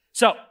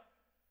 So,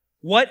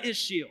 what is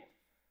Sheol?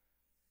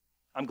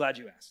 I'm glad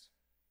you asked.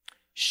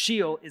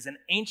 Sheol is an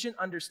ancient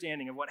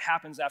understanding of what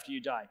happens after you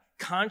die.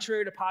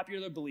 Contrary to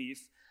popular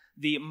belief,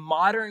 the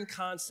modern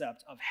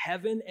concept of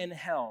heaven and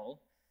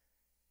hell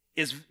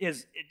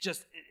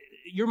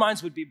your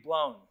minds would be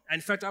blown.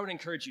 In fact, I would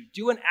encourage you,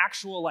 do an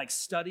actual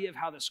study of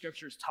how the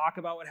scriptures talk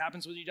about what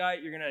happens when you die.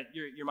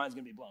 Your mind's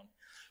gonna be blown.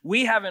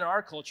 We have in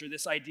our culture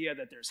this idea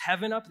that there's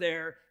heaven up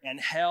there and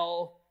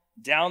hell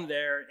down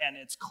there, and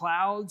it's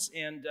clouds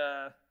and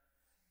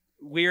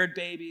weird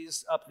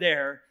babies up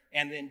there,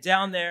 and then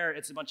down there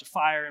it's a bunch of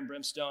fire and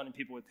brimstone and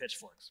people with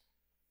pitchforks.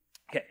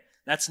 Okay,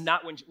 that's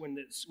not when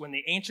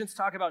the ancients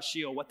talk about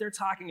Sheol. What they're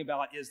talking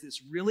about is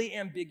this really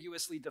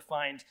ambiguously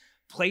defined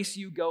place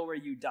you go where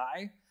you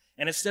die,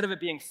 and instead of it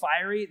being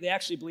fiery, they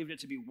actually believed it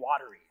to be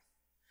watery,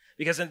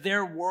 because in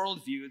their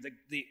worldview,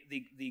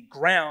 the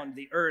ground,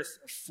 the earth,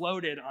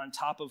 floated on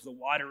top of the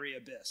watery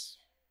abyss.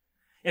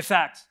 In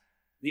fact,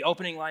 the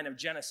opening line of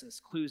Genesis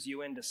clues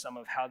you into some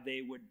of how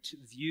they would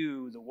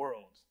view the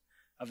world,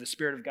 of the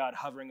Spirit of God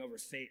hovering over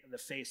the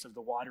face of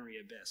the watery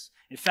abyss.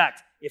 In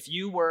fact, if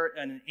you were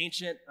in an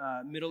ancient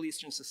Middle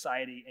Eastern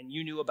society and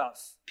you knew about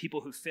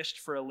people who fished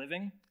for a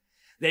living,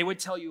 they would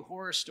tell you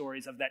horror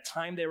stories of that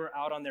time they were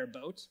out on their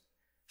boat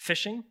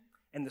fishing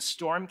and the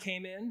storm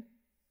came in.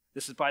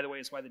 This is, by the way,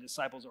 is why the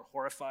disciples are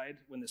horrified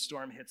when the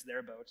storm hits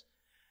their boat.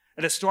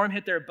 And the storm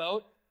hit their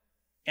boat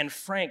and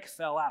Frank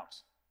fell out.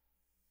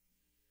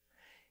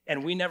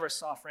 And we never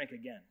saw Frank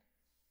again.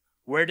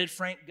 Where did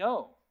Frank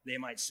go? They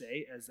might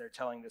say, as they're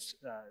telling this,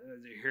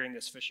 they're hearing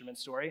this fisherman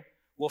story.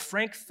 Well,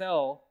 Frank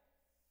fell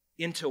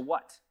into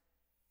what?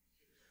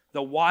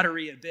 The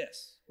watery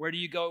abyss. Where do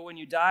you go when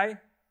you die?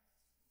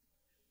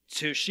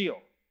 To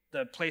Sheol,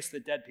 the place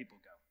that dead people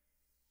go.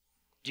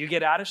 Do you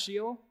get out of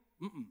Sheol?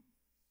 Mm-mm.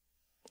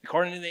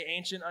 According to the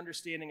ancient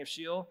understanding of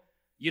Sheol,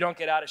 you don't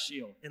get out of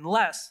Sheol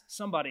unless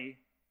somebody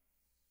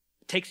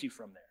takes you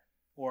from there.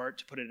 Or,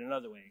 to put it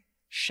another way,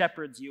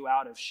 shepherds you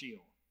out of Sheol.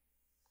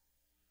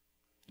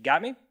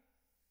 Got me?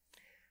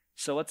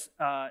 So let's,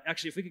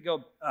 actually, if we could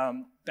go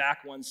back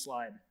one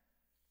slide.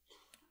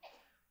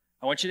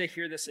 I want you to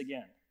hear this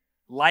again.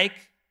 Like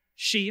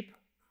sheep,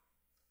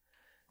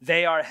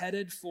 they are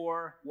headed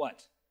for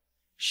what?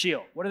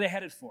 Sheol. What are they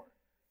headed for?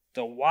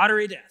 The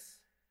watery death.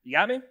 You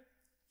got me?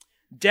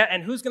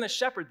 And who's going to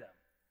shepherd them?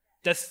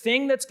 The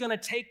thing that's going to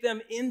take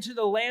them into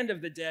the land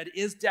of the dead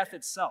is death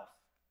itself.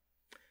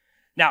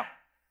 Now,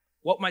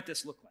 what might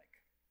this look like?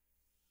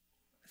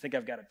 I think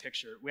I've got a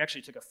picture. We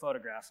actually took a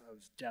photograph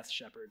of Death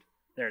Shepherd.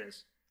 There it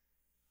is.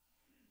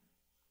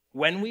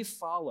 When we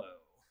follow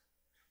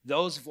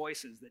those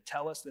voices that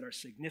tell us that our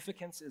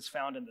significance is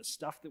found in the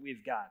stuff that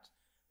we've got,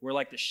 we're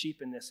like the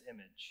sheep in this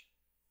image,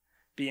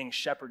 being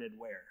shepherded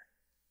where?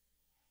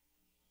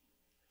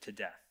 To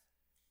death.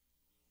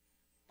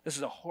 This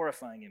is a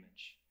horrifying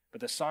image,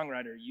 but the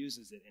songwriter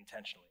uses it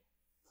intentionally.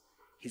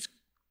 He's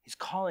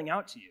calling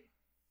out to you.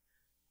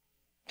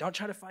 Don't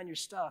try to find your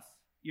stuff,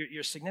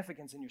 your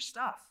significance in your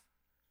stuff.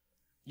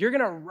 You're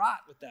going to rot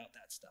without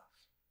that stuff.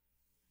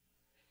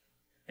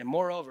 And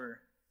moreover,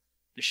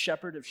 the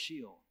shepherd of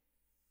Sheol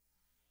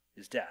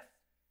is death.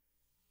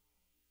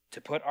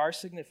 To put our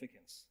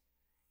significance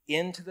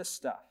into the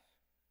stuff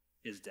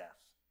is death.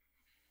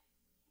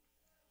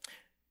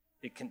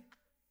 You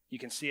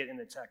can see it in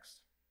the text.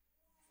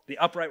 The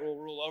upright will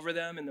rule over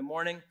them in the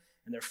morning,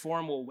 and their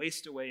form will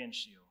waste away in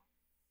Sheol.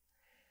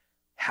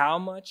 How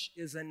much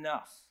is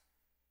enough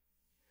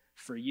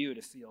for you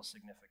to feel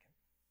significant?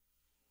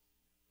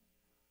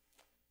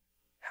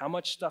 How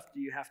much stuff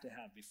do you have to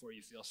have before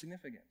you feel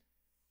significant?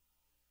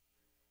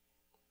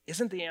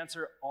 Isn't the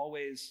answer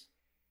always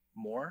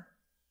more?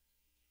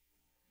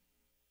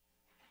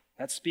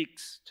 That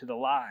speaks to the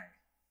lie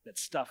that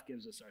stuff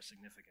gives us our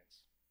significance.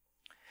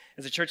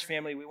 As a church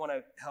family, we want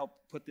to help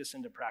put this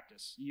into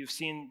practice. You've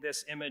seen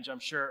this image, I'm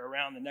sure,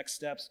 around the next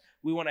steps.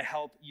 We want to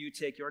help you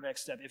take your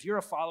next step. If you're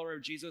a follower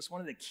of Jesus,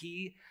 one of the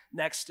key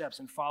next steps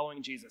in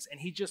following Jesus, and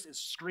he just is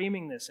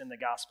screaming this in the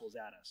Gospels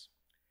at us,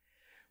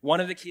 one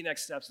of the key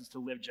next steps is to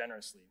live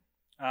generously.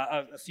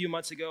 A few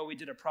months ago, we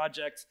did a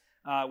project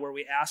where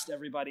we asked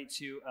everybody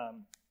to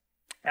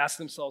ask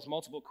themselves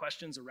multiple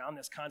questions around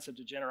this concept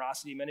of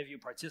generosity. Many of you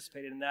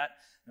participated in that,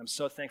 and I'm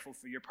so thankful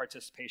for your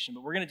participation.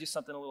 But we're going to do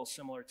something a little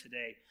similar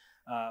today,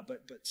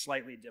 but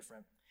slightly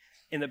different.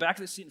 In the back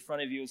of the seat in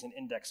front of you is an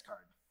index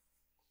card,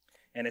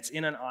 and it's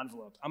in an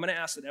envelope. I'm going to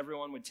ask that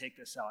everyone would take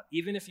this out.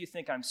 Even if you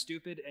think I'm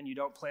stupid and you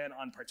don't plan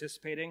on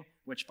participating,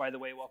 which, by the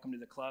way, welcome to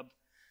the club,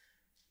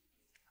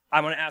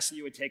 I'm going to ask that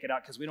you would take it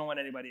out because we don't want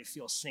anybody to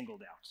feel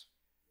singled out.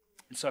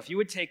 And so if you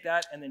would take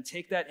that and then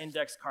take that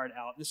index card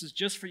out, this is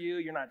just for you.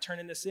 You're not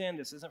turning this in.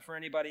 This isn't for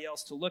anybody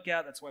else to look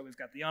at. That's why we've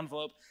got the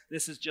envelope.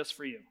 This is just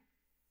for you.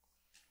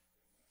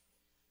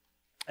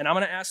 And I'm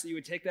going to ask that you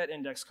would take that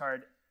index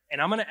card,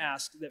 and I'm going to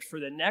ask that for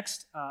the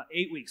next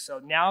 8 weeks, so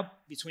now,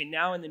 between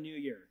now and the new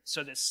year,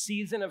 so this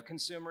season of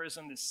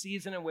consumerism, this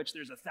season in which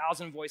there's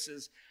 1,000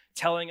 voices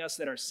telling us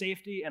that our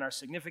safety and our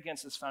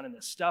significance is found in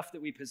the stuff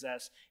that we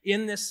possess,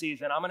 in this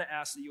season, I'm going to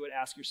ask that you would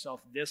ask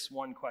yourself this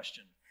one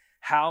question.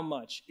 How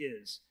much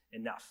is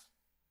enough?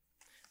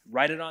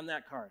 Write it on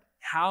that card.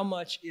 How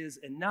much is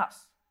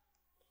enough?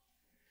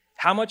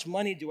 How much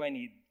money do I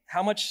need?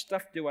 How much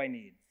stuff do I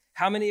need?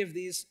 How many of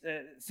these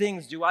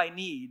things do I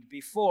need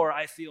before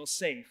I feel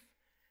safe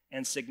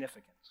and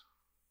significant?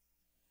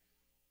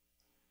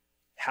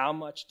 How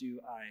much do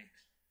I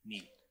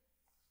need?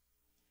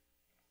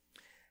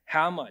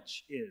 How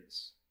much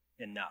is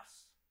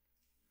enough?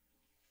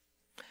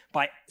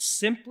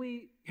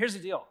 Here's the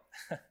deal.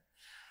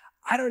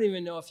 I don't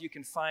even know if you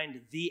can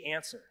find the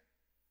answer.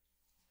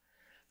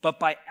 But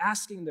by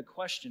asking the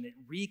question, it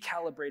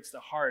recalibrates the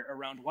heart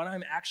around what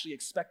I'm actually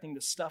expecting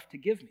the stuff to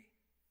give me.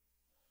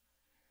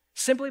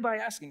 Simply by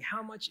asking,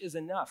 how much is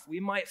enough? We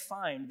might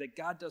find that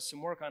God does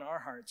some work on our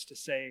hearts to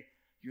say,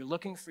 you're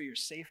looking for your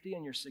safety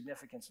and your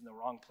significance in the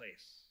wrong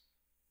place.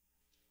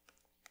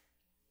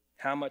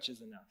 How much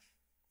is enough?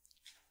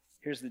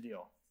 Here's the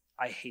deal.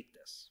 I hate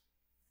this.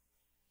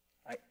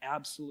 I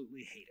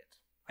absolutely hate it.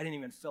 I didn't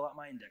even fill out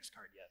my index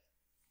card yet.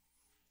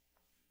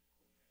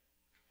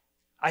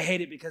 I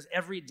hate it because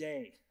every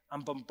day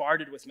I'm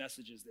bombarded with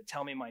messages that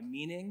tell me my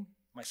meaning,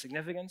 my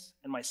significance,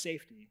 and my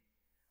safety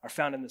are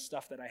found in the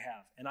stuff that I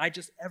have. And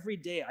every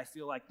day I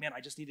feel like, man,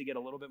 I just need to get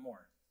a little bit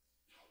more.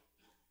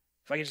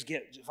 If I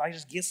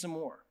just get some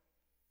more.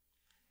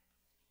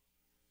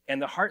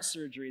 And the heart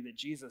surgery that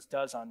Jesus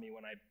does on me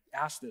when I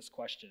ask this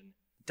question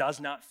does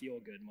not feel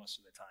good most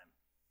of the time.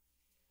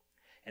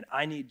 And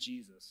I need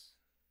Jesus.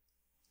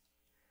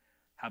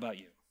 How about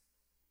you?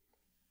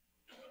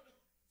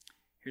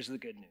 Here's the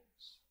good news.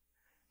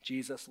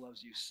 Jesus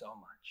loves you so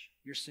much.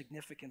 Your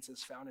significance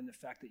is found in the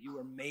fact that you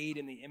are made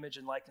in the image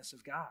and likeness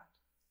of God.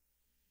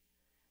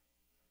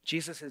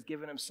 Jesus has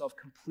given himself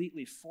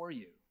completely for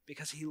you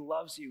because he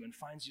loves you and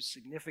finds you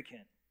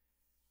significant.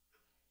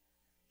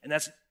 And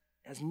that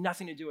has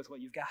nothing to do with what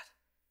you've got.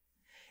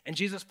 And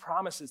Jesus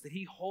promises that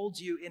he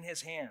holds you in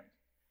his hand.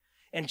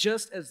 And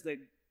just as the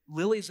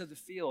lilies of the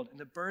field and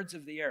the birds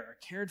of the air are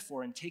cared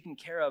for and taken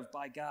care of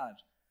by God,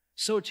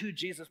 so too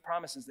Jesus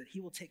promises that he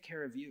will take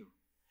care of you.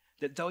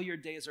 That though your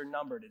days are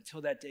numbered,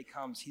 until that day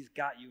comes, he's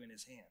got you in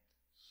his hand.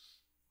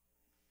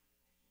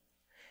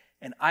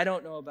 And I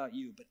don't know about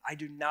you, but I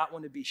do not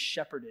want to be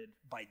shepherded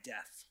by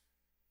death.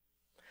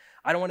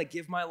 I don't want to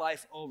give my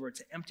life over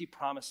to empty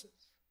promises.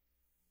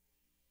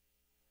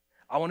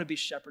 I want to be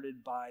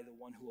shepherded by the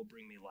one who will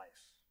bring me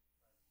life.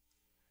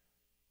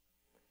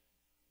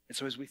 And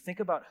so as we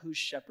think about who's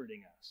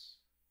shepherding us,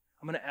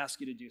 I'm going to ask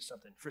you to do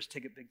something. First,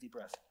 take a big deep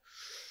breath.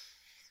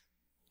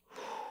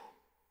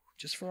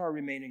 Just for our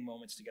remaining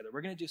moments together,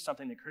 we're going to do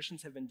something that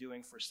Christians have been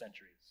doing for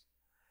centuries.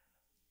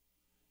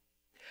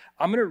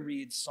 I'm going to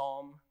read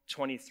Psalm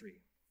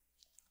 23.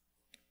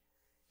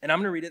 And I'm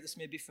going to read it. This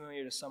may be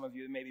familiar to some of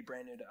you. It may be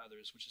brand new to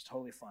others, which is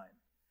totally fine.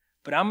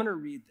 But I'm going to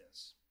read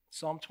this,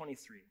 Psalm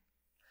 23.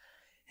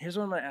 Here's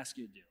what I'm going to ask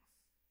you to do.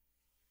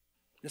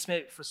 This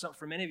may,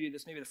 for many of you,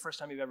 this may be the first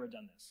time you've ever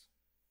done this.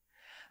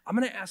 I'm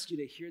going to ask you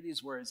to hear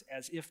these words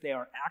as if they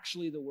are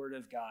actually the word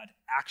of God,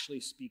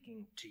 actually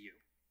speaking to you.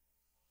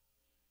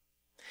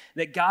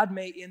 That God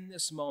may in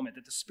this moment,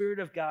 that the Spirit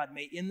of God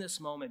may in this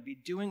moment be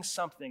doing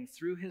something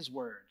through his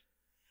word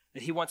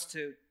that he wants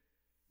to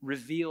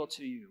reveal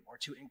to you or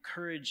to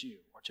encourage you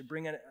or to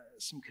bring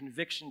some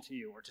conviction to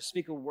you or to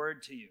speak a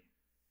word to you.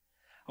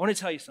 I want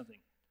to tell you something.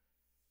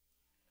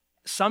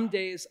 Some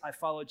days I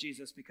follow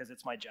Jesus because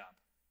it's my job.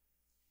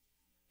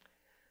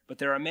 But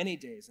there are many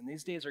days, and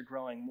these days are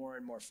growing more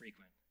and more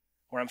frequent,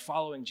 where I'm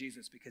following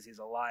Jesus because he's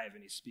alive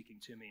and he's speaking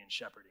to me and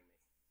shepherding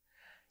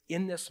me.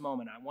 In this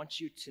moment, I want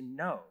you to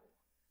know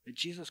that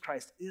Jesus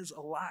Christ is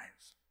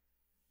alive.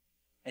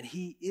 And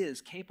he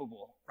is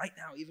capable, right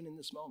now, even in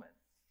this moment,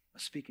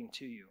 of speaking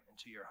to you and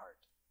to your heart.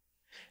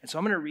 And so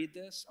I'm going to read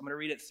this. I'm going to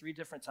read it 3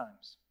 different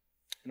times.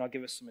 And I'll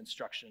give us some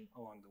instruction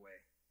along the way.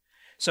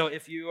 So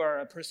if you are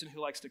a person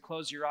who likes to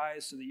close your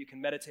eyes so that you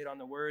can meditate on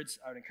the words,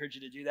 I would encourage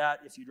you to do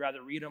that. If you'd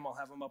rather read them, I'll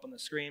have them up on the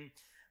screen.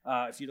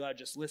 If you'd rather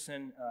just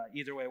listen,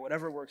 either way,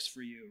 whatever works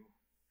for you.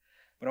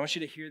 But I want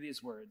you to hear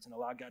these words and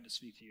allow God to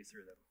speak to you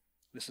through them.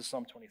 This is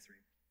Psalm 23.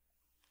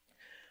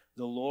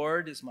 The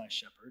Lord is my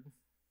shepherd.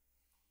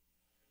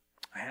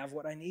 I have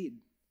what I need.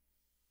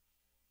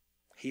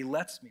 He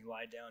lets me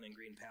lie down in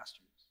green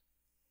pastures.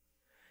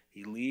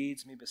 He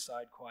leads me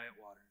beside quiet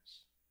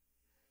waters.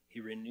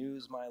 He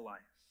renews my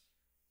life.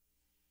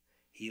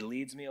 He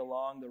leads me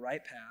along the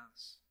right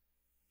paths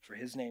for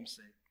his name's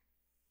sake.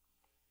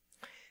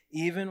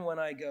 Even when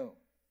I go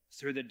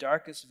through the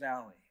darkest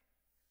valley,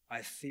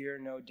 I fear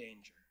no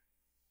danger,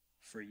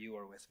 for you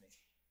are with me.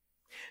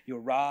 Your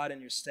rod and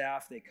your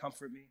staff, they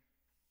comfort me.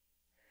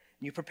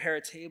 You prepare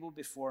a table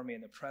before me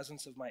in the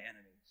presence of my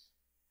enemies,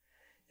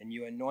 and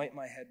you anoint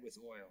my head with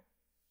oil.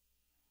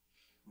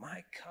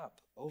 My cup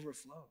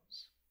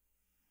overflows.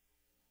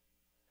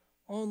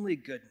 Only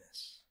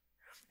goodness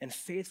and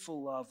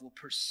faithful love will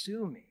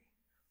pursue me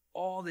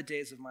all the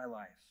days of my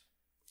life,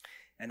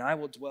 and I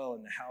will dwell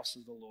in the house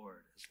of the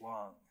Lord as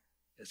long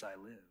as I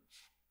live.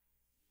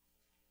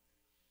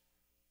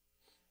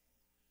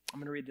 I'm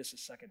going to read this a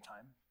second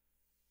time.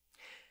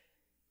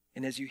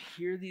 And as you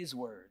hear these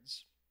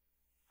words,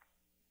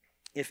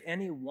 if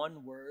any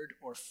one word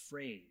or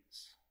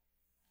phrase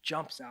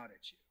jumps out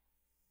at you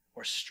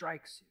or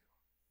strikes you,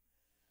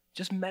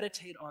 just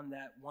meditate on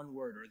that one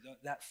word or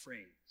that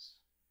phrase.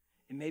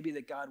 It may be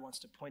that God wants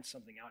to point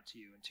something out to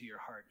you and to your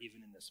heart even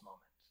in this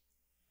moment.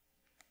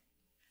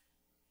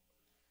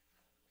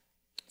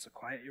 So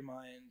quiet your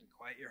mind and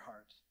quiet your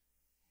heart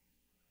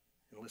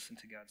and listen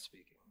to God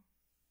speaking.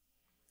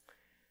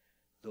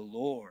 The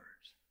Lord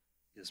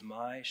is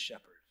my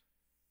shepherd.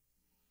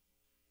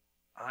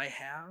 I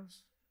have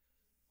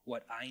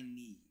what I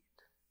need.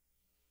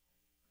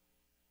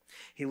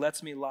 He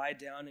lets me lie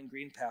down in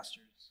green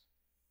pastures.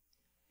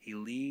 He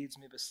leads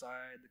me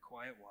beside the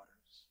quiet waters.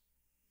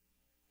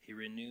 He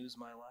renews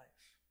my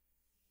life.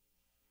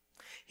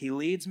 He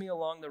leads me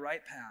along the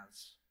right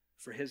paths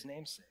for his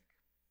name's sake.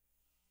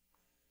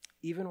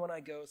 Even when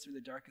I go through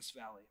the darkest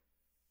valley,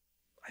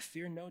 I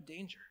fear no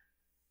danger,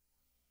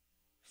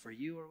 for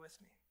you are with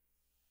me.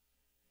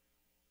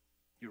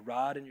 Your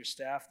rod and your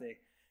staff, they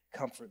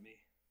comfort me.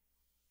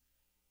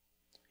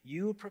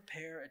 You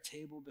prepare a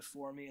table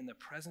before me in the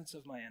presence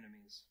of my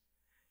enemies,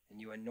 and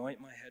you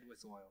anoint my head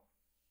with oil.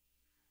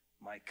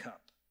 My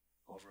cup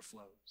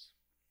overflows.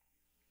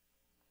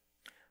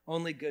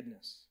 Only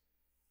goodness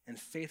and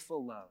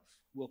faithful love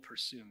will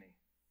pursue me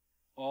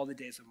all the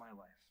days of my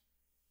life,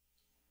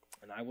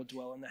 and I will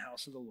dwell in the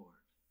house of the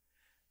Lord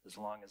as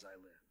long as I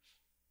live.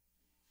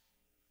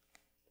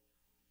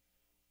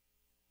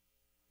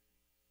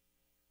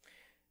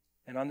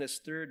 And on this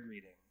third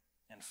reading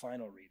and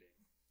final reading,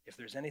 if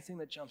there's anything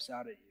that jumps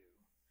out at you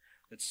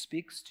that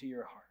speaks to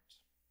your heart,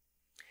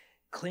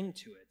 cling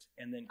to it,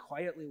 and then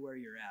quietly where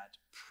you're at,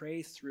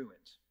 pray through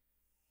it.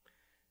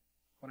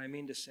 What I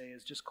mean to say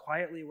is just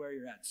quietly where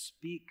you're at,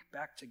 speak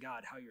back to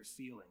God how you're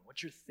feeling,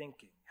 what you're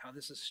thinking, how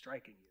this is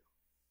striking you.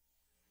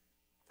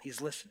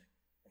 He's listening,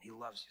 and he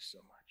loves you so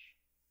much.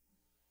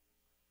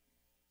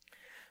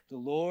 The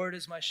Lord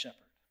is my shepherd.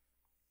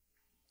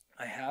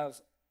 I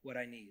have what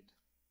I need.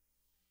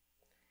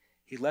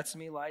 He lets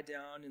me lie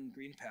down in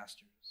green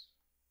pastures.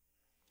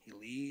 He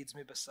leads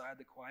me beside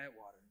the quiet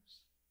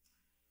waters.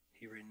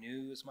 He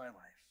renews my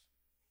life.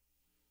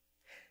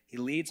 He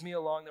leads me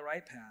along the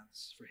right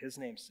paths for his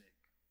name's sake.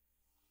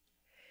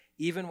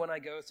 Even when I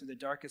go through the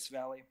darkest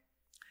valley,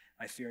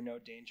 I fear no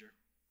danger,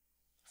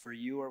 for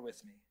you are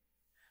with me.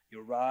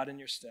 Your rod and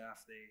your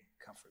staff, they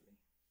comfort me.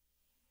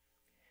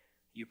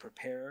 You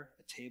prepare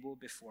a table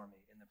before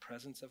me in the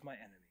presence of my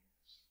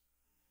enemies,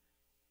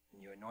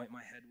 and you anoint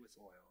my head with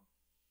oil.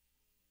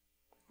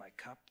 My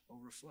cup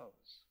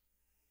overflows.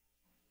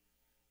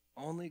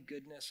 Only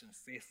goodness and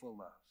faithful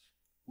love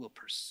will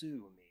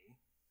pursue me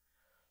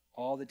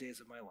all the days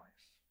of my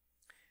life,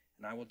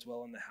 and I will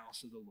dwell in the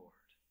house of the Lord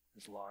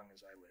as long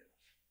as I live.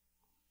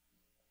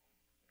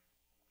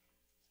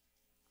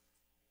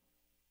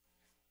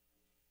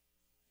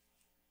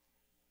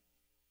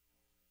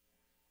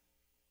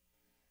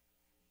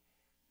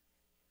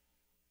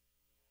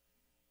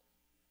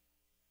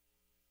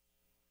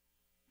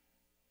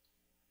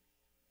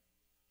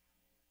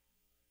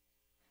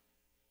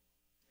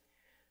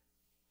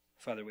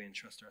 Father, we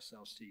entrust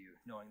ourselves to you,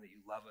 knowing that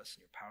you love us and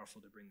you're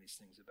powerful to bring these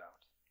things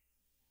about.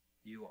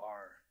 You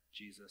are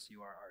Jesus.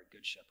 You are our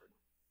good shepherd.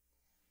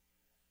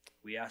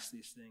 We ask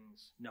these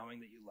things knowing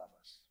that you love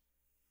us,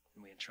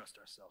 and we entrust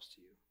ourselves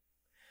to you.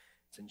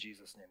 It's in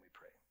Jesus' name we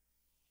pray.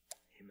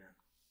 Amen.